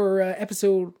it for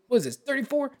episode. What is this?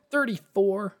 34?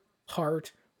 34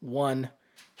 part 1.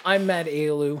 I'm Matt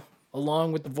Ailu,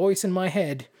 along with the voice in my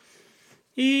head,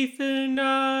 Ethan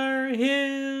R.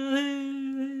 Hill.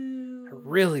 I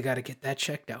really got to get that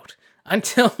checked out.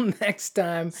 Until next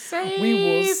time, we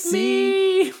will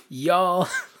see y'all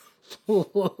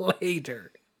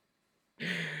later.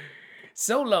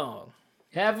 So long.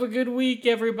 Have a good week,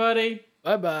 everybody.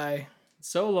 Bye-bye.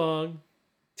 So long.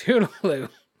 Toodaloo.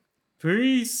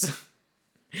 Peace.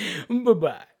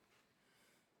 Bye-bye.